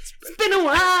was like, it's been a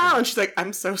while. And she's like,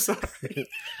 I'm so sorry.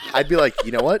 I'd be like,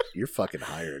 you know what? You're fucking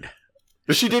hired.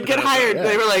 She did get hired. Yeah.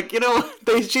 They were like,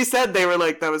 she said they were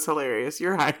like, that was hilarious.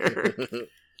 You're hired.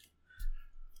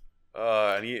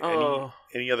 Any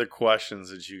other questions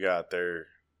that you got there?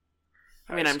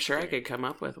 I mean, I'm sure I could come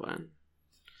up with one.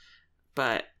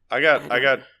 But I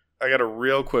got a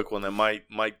real quick one that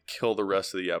might kill the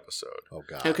rest of the episode. Oh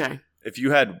god. okay. If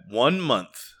you had 1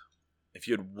 month,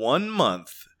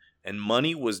 and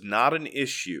money was not an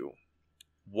issue,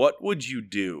 what would you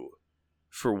do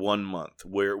for 1 month?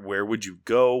 Where would you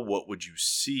go? What would you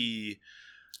see?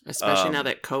 Especially now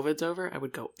that COVID's over, I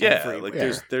would go Yeah, everywhere.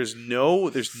 like there's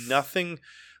nothing.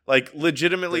 Like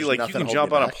legitimately, There's like you nothing can holding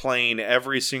jump you on a back. plane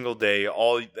every single day,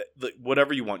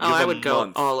 whatever you want. You Oh, have I a would go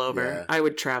month. all over. Yeah. I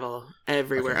would travel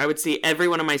everywhere. Okay. I would see every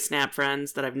one of my Snap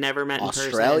friends that I've never met in person.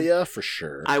 Australia for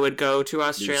sure. I would go to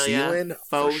Australia. Zealand,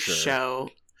 faux for sure. show.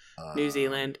 New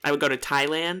Zealand. I would go to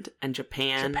Thailand and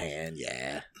Japan. Japan,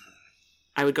 yeah.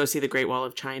 I would go see the Great Wall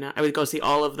of China. I would go see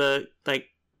all of the, like,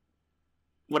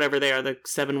 whatever they are, the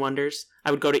 7 wonders. I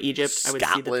would go to Egypt. I would see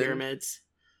the Scotland. pyramids.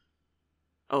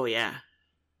 Oh, yeah.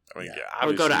 I mean, Yeah. yeah, I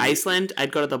would go to obviously- Iceland.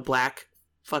 I'd go to the black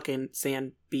fucking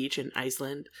sand beach in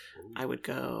Iceland. I would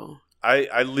go...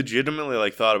 I legitimately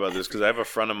like thought about this because I have a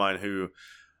friend of mine who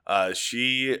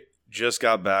she just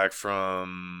got back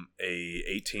from a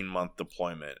 18-month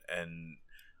deployment, and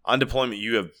on deployment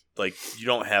you have you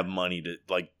don't have money to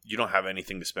you don't have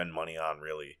anything to spend money on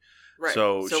really. Right.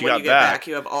 So she when got you get back,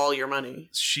 you have all your money.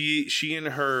 She and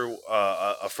her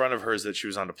a friend of hers that she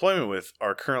was on deployment with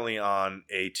are currently on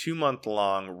a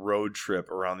 2-month-long road trip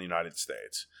around the United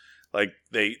States. Like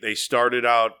they started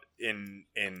out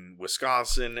in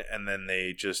Wisconsin, and then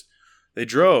they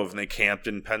drove and they camped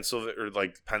in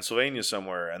Pennsylvania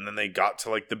somewhere, and then they got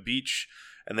to like the beach,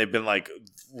 and they've been like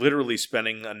literally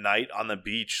spending a night on the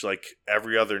beach like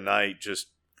every other night,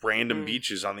 just random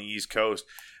beaches on the East Coast.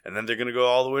 And then they're going to go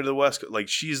all the way to the West Coast. Like,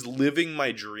 she's living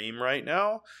my dream right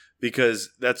now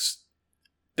because that's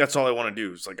all I want to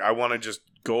do. It's like, I want to just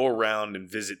go around and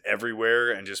visit everywhere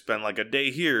and just spend like a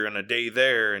day here and a day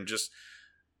there and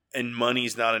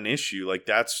money's not an issue. Like,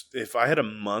 if I had a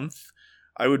month,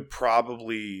 I would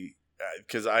probably,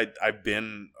 because I've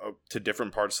been to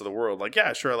different parts of the world. Like,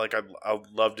 yeah, sure. Like, I'd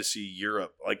love to see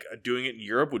Europe. Like, doing it in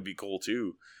Europe would be cool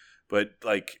too. But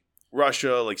like,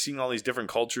 Russia, like seeing all these different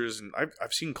cultures, and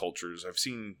I've seen cultures, I've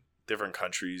seen different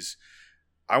countries.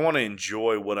 I want to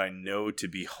enjoy what I know to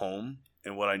be home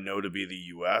and what I know to be the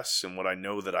U.S. and what I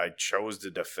know that I chose to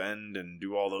defend and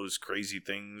do all those crazy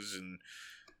things. And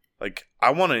like,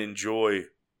 I want to enjoy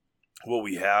what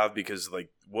we have because like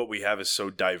what we have is so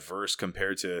diverse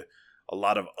compared to a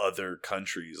lot of other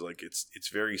countries. Like it's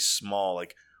very small.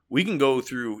 Like we can go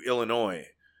through Illinois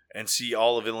and see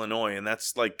all of Illinois, and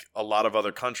that's like a lot of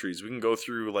other countries. We can go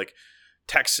through like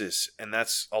Texas, and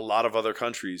that's a lot of other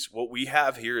countries. What we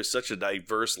have here is such a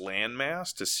diverse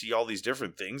landmass to see all these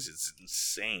different things. It's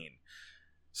insane.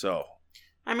 So,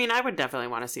 I mean, I would definitely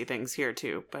want to see things here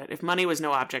too, but if money was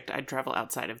no object, I'd travel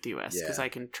outside of the U.S. because I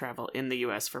can travel in the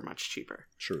U.S. for much cheaper.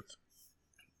 Truth.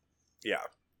 Yeah.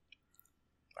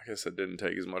 I guess it didn't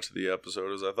take as much of the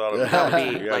episode as I thought it would. That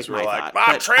would be You guys like were my like, thought.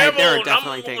 I'm But traveling. there are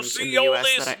definitely I'm gonna things in see the all US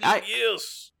this. that I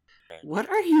Yes. What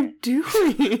are you doing?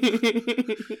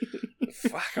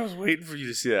 Fuck, I was waiting for you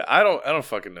to see that. I don't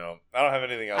fucking know. I don't have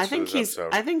anything else for this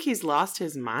episode. I think he's lost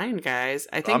his mind, guys.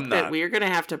 I think that we're gonna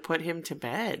have to put him to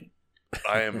bed.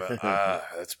 I am.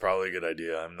 That's probably a good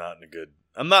idea. I'm not in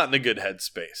a good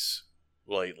headspace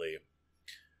lately.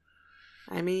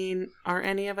 I mean, are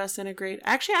any of us in a great...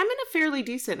 Actually, I'm in a fairly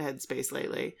decent headspace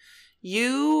lately.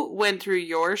 You went through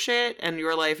your shit and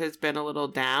your life has been a little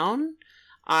down.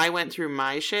 I went through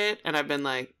my shit and I've been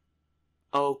like,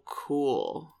 oh,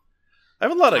 cool. I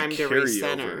have a lot of Time to carryover.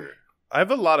 recenter. I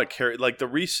have a lot of like the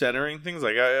recentering things.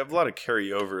 Like I have a lot of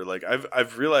carryover. Like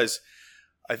I've realized.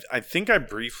 I think I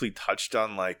briefly touched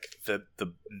on like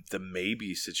the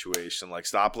maybe situation. Like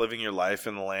stop living your life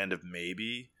in the land of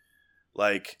maybe.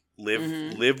 Like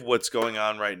live what's going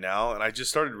on right now. And I just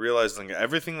started realizing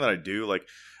everything that I do. Like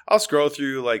I'll scroll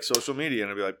through like social media and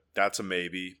I'll be like, that's a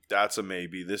maybe. That's a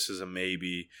maybe. This is a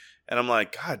maybe. And I'm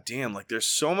like, God damn, like there's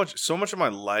so much of my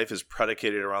life is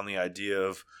predicated around the idea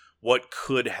of what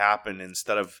could happen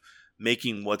instead of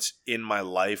making what's in my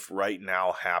life right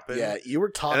now happen. Yeah, you were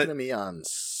talking to me on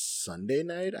Sunday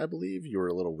night, I believe. You were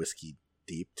a little whiskey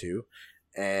deep too.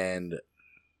 And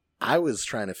I was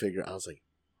trying to I was like,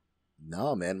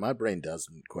 no, man, my brain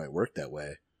doesn't quite work that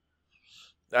way.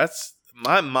 That's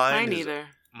my mind. Mine either.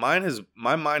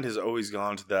 My mind has always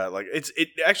gone to that. Like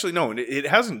it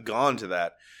hasn't gone to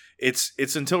that.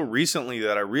 It's until recently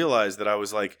that I realized that I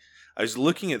was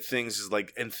looking at things as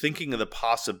like and thinking of the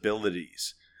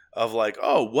possibilities of like,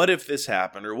 oh, what if this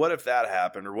happened, or what if that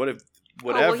happened, or what if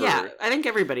whatever. Oh, well, yeah, I think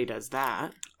everybody does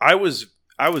that. I was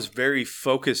very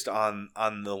focused on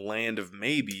the land of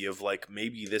maybe, of like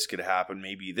maybe this could happen,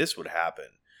 maybe this would happen,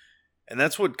 and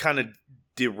that's what kind of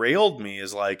derailed me.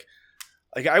 Is like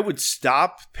I would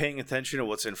stop paying attention to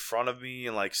what's in front of me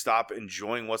and like stop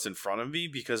enjoying what's in front of me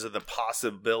because of the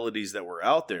possibilities that were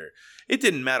out there. It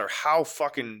didn't matter how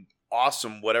fucking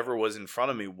awesome whatever was in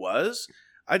front of me was.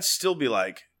 I'd still be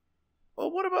like,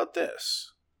 well, what about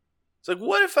this? It's like,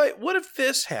 what if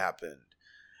this happened?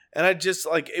 And I just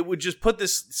like, it would just put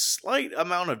this slight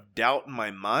amount of doubt in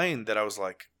my mind that I was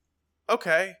like,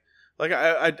 okay, like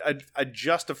I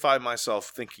justify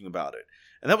myself thinking about it.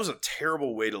 And that was a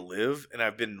terrible way to live, and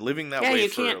I've been living that way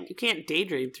you can't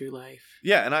daydream through life.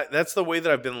 Yeah, and that's the way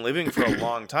that I've been living for a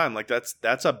long time. Like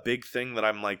that's a big thing that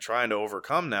I'm like trying to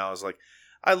overcome now. Is like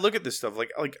I look at this stuff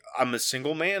like I'm a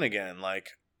single man again. Like,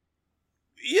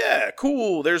 yeah,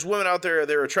 cool. There's women out there,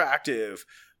 they're attractive,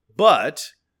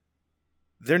 but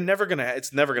it's never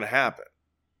gonna happen.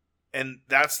 And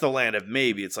that's the land of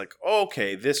maybe. It's like,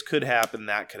 okay, this could happen,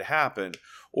 that could happen.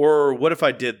 Or what if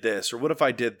I did this? Or what if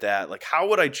I did that? Like, how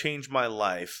would I change my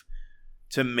life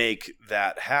to make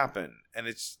that happen?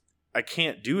 And I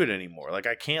can't do it anymore. Like,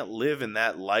 I can't live in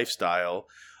that lifestyle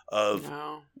of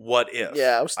what if.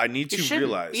 Yeah, I need to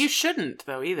realize. You shouldn't,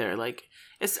 though, either. Like,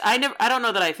 I don't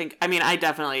know that I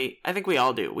think we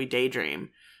all do. We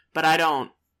daydream. But I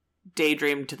don't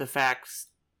daydream to the facts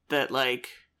that, like,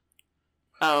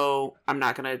 oh, I'm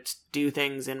not going to do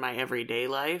things in my everyday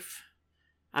life.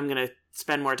 I'm going to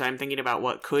spend more time thinking about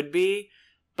what could be.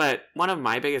 But one of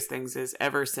my biggest things is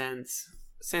ever since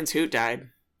Hoot died,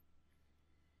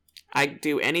 I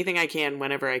do anything I can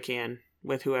whenever I can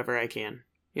with whoever I can.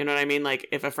 You know what I mean? Like,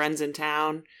 if a friend's in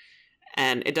town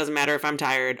and it doesn't matter if I'm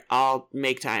tired, I'll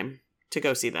make time to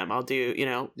go see them. I'll do,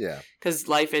 Yeah. Because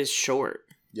life is short.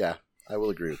 Yeah, I will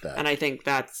agree with that. And I think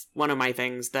that's one of my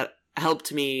things that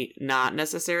helped me not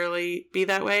necessarily be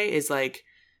that way is like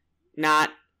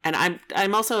not, and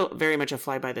I'm also very much a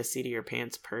fly by the seat of your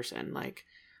pants person. Like,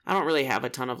 I don't really have a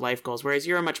ton of life goals, whereas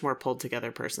you're a much more pulled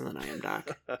together person than I am,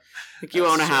 Doc. Like, you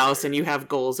own a house and you have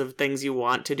goals of things you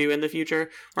want to do in the future,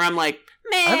 where I'm like,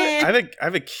 man, I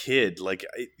have a kid. Like,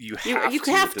 you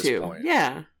have to. Point.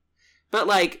 Yeah. But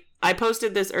like, I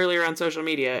posted this earlier on social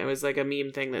media. It was like a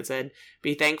meme thing that said,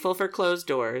 be thankful for closed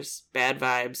doors, bad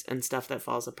vibes, and stuff that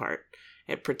falls apart.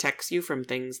 It protects you from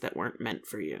things that weren't meant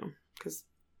for you. Because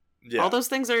all those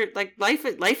things are, like, life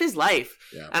is life.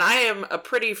 Yeah. And I am a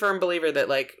pretty firm believer that,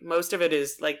 like, most of it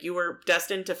is, like, you were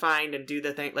destined to find and do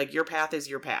the thing. Like, your path is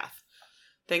your path.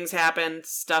 Things happen.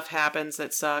 Stuff happens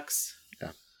that sucks.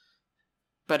 Yeah.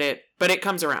 But it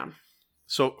comes around.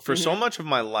 So for so much of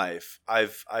my life,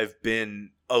 I've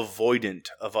been avoidant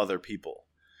of other people.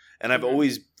 And I've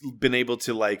always been able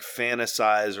to like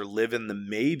fantasize or live in the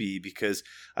maybe because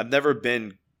I've never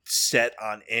been set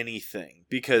on anything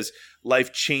because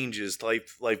life changes,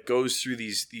 life goes through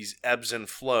these ebbs and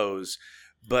flows.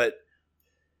 But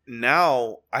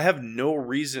now I have no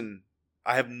reason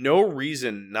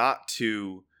not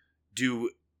to do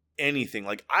anything.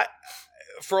 Like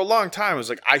for a long time I was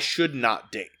like, I should not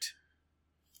date.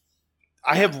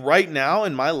 I have right now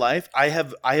in my life, I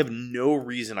have no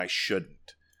reason I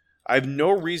shouldn't. I have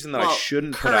no reason that I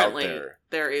shouldn't put out there.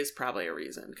 There is probably a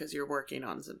reason because you're working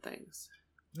on some things.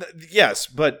 Yes,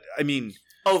 but I mean,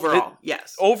 overall,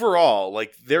 yes. Overall,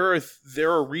 like there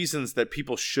are reasons that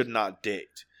people should not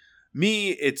date. Me,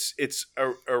 it's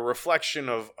a reflection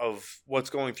of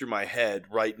what's going through my head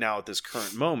right now at this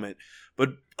current moment.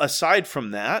 But aside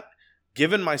from that,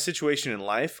 given my situation in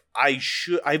life, I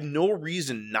have no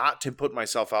reason not to put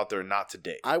myself out there and not to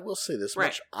date. I will say this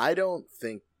much. I don't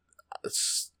think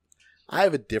I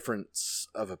have a difference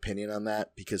of opinion on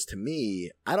that because to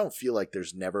me, I don't feel like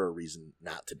there's never a reason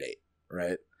not to date,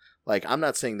 right? Like, I'm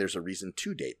not saying there's a reason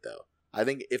to date, though. I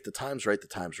think if the time's right, the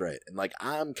time's right. And, like,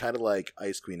 I'm kind of like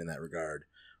Ice Queen in that regard,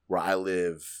 where I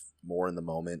live more in the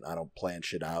moment. I don't plan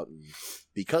shit out. And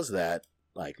because of that,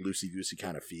 like, loosey-goosey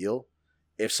kind of feel.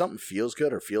 If something feels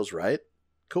good or feels right,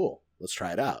 cool. Let's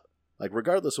try it out. Like,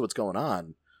 regardless of what's going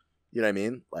on, you know what I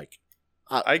mean? Like,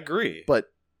 I agree.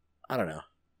 But, I don't know.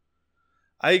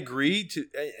 I agree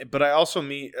but I also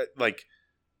mean like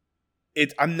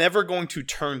I'm never going to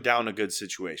turn down a good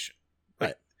situation.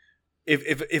 Like, right.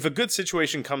 If a good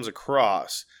situation comes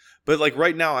across, but like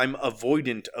right now I'm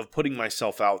avoidant of putting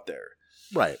myself out there.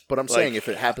 Right. But I'm saying if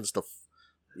it happens to,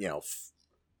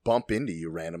 bump into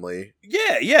you randomly.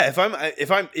 Yeah.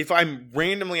 If I'm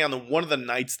randomly on one of the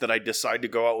nights that I decide to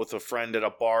go out with a friend at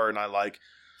a bar and I like,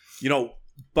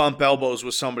 bump elbows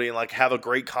with somebody and like have a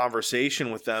great conversation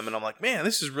with them and I'm like, man,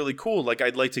 this is really cool, like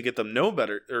I'd like to get to know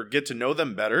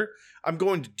them better, I'm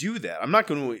going to do that. I'm not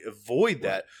going to avoid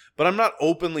that, but I'm not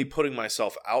openly putting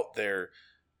myself out there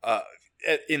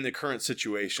in the current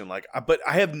situation. Like, but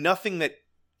I have nothing that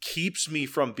keeps me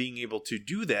from being able to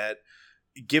do that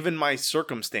given my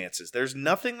circumstances. There's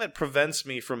nothing that prevents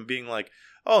me from being like,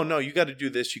 oh no, you got to do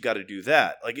this, you got to do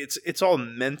that. Like it's all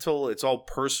mental, it's all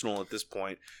personal at this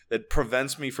point that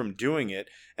prevents me from doing it.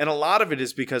 And a lot of it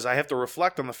is because I have to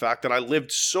reflect on the fact that I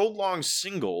lived so long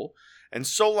single and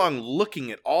so long looking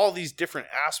at all these different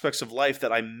aspects of life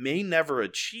that I may never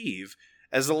achieve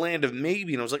as the land of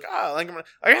maybe. And I was like, I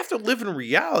have to live in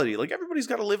reality. Like everybody's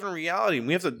got to live in reality and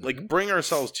we have to like bring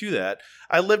ourselves to that.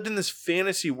 I lived in this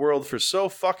fantasy world for so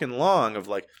fucking long of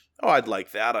like, oh, I'd like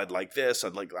that. I'd like this.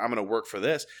 I'm going to work for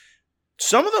this.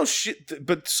 Some of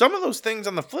those things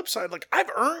on the flip side, like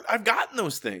I've gotten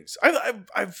those things.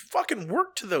 I've fucking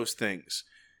worked to those things.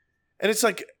 And it's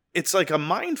like a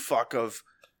mind fuck of,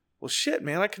 well, shit,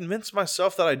 man, I convinced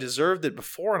myself that I deserved it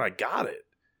before and I got it.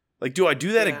 Like, do I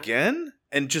do that again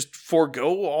and just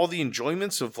forego all the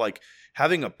enjoyments of like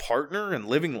having a partner and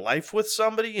living life with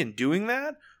somebody and doing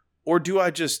that? Or do I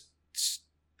just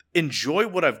enjoy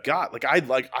what I've got?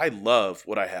 I love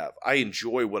what I have. I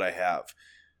enjoy what I have.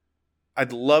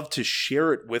 I'd love to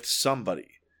share it with somebody,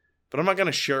 but I'm not going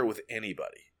to share it with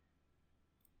anybody.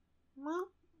 Well,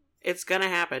 it's going to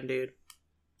happen, dude.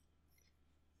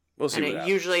 We'll see. And it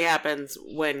usually happens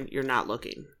when you're not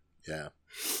looking. Yeah.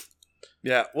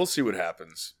 Yeah, we'll see what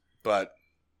happens. But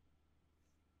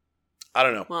I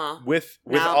don't know. Well, with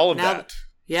all of that.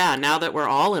 Yeah, now that we're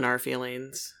all in our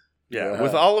feelings. Yeah,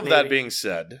 with all of that being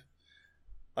said,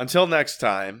 until next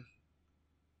time,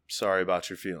 sorry about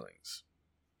your feelings.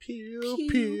 Pew,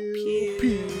 pew,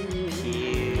 pew,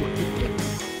 pew.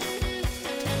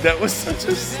 That was such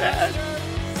a sad...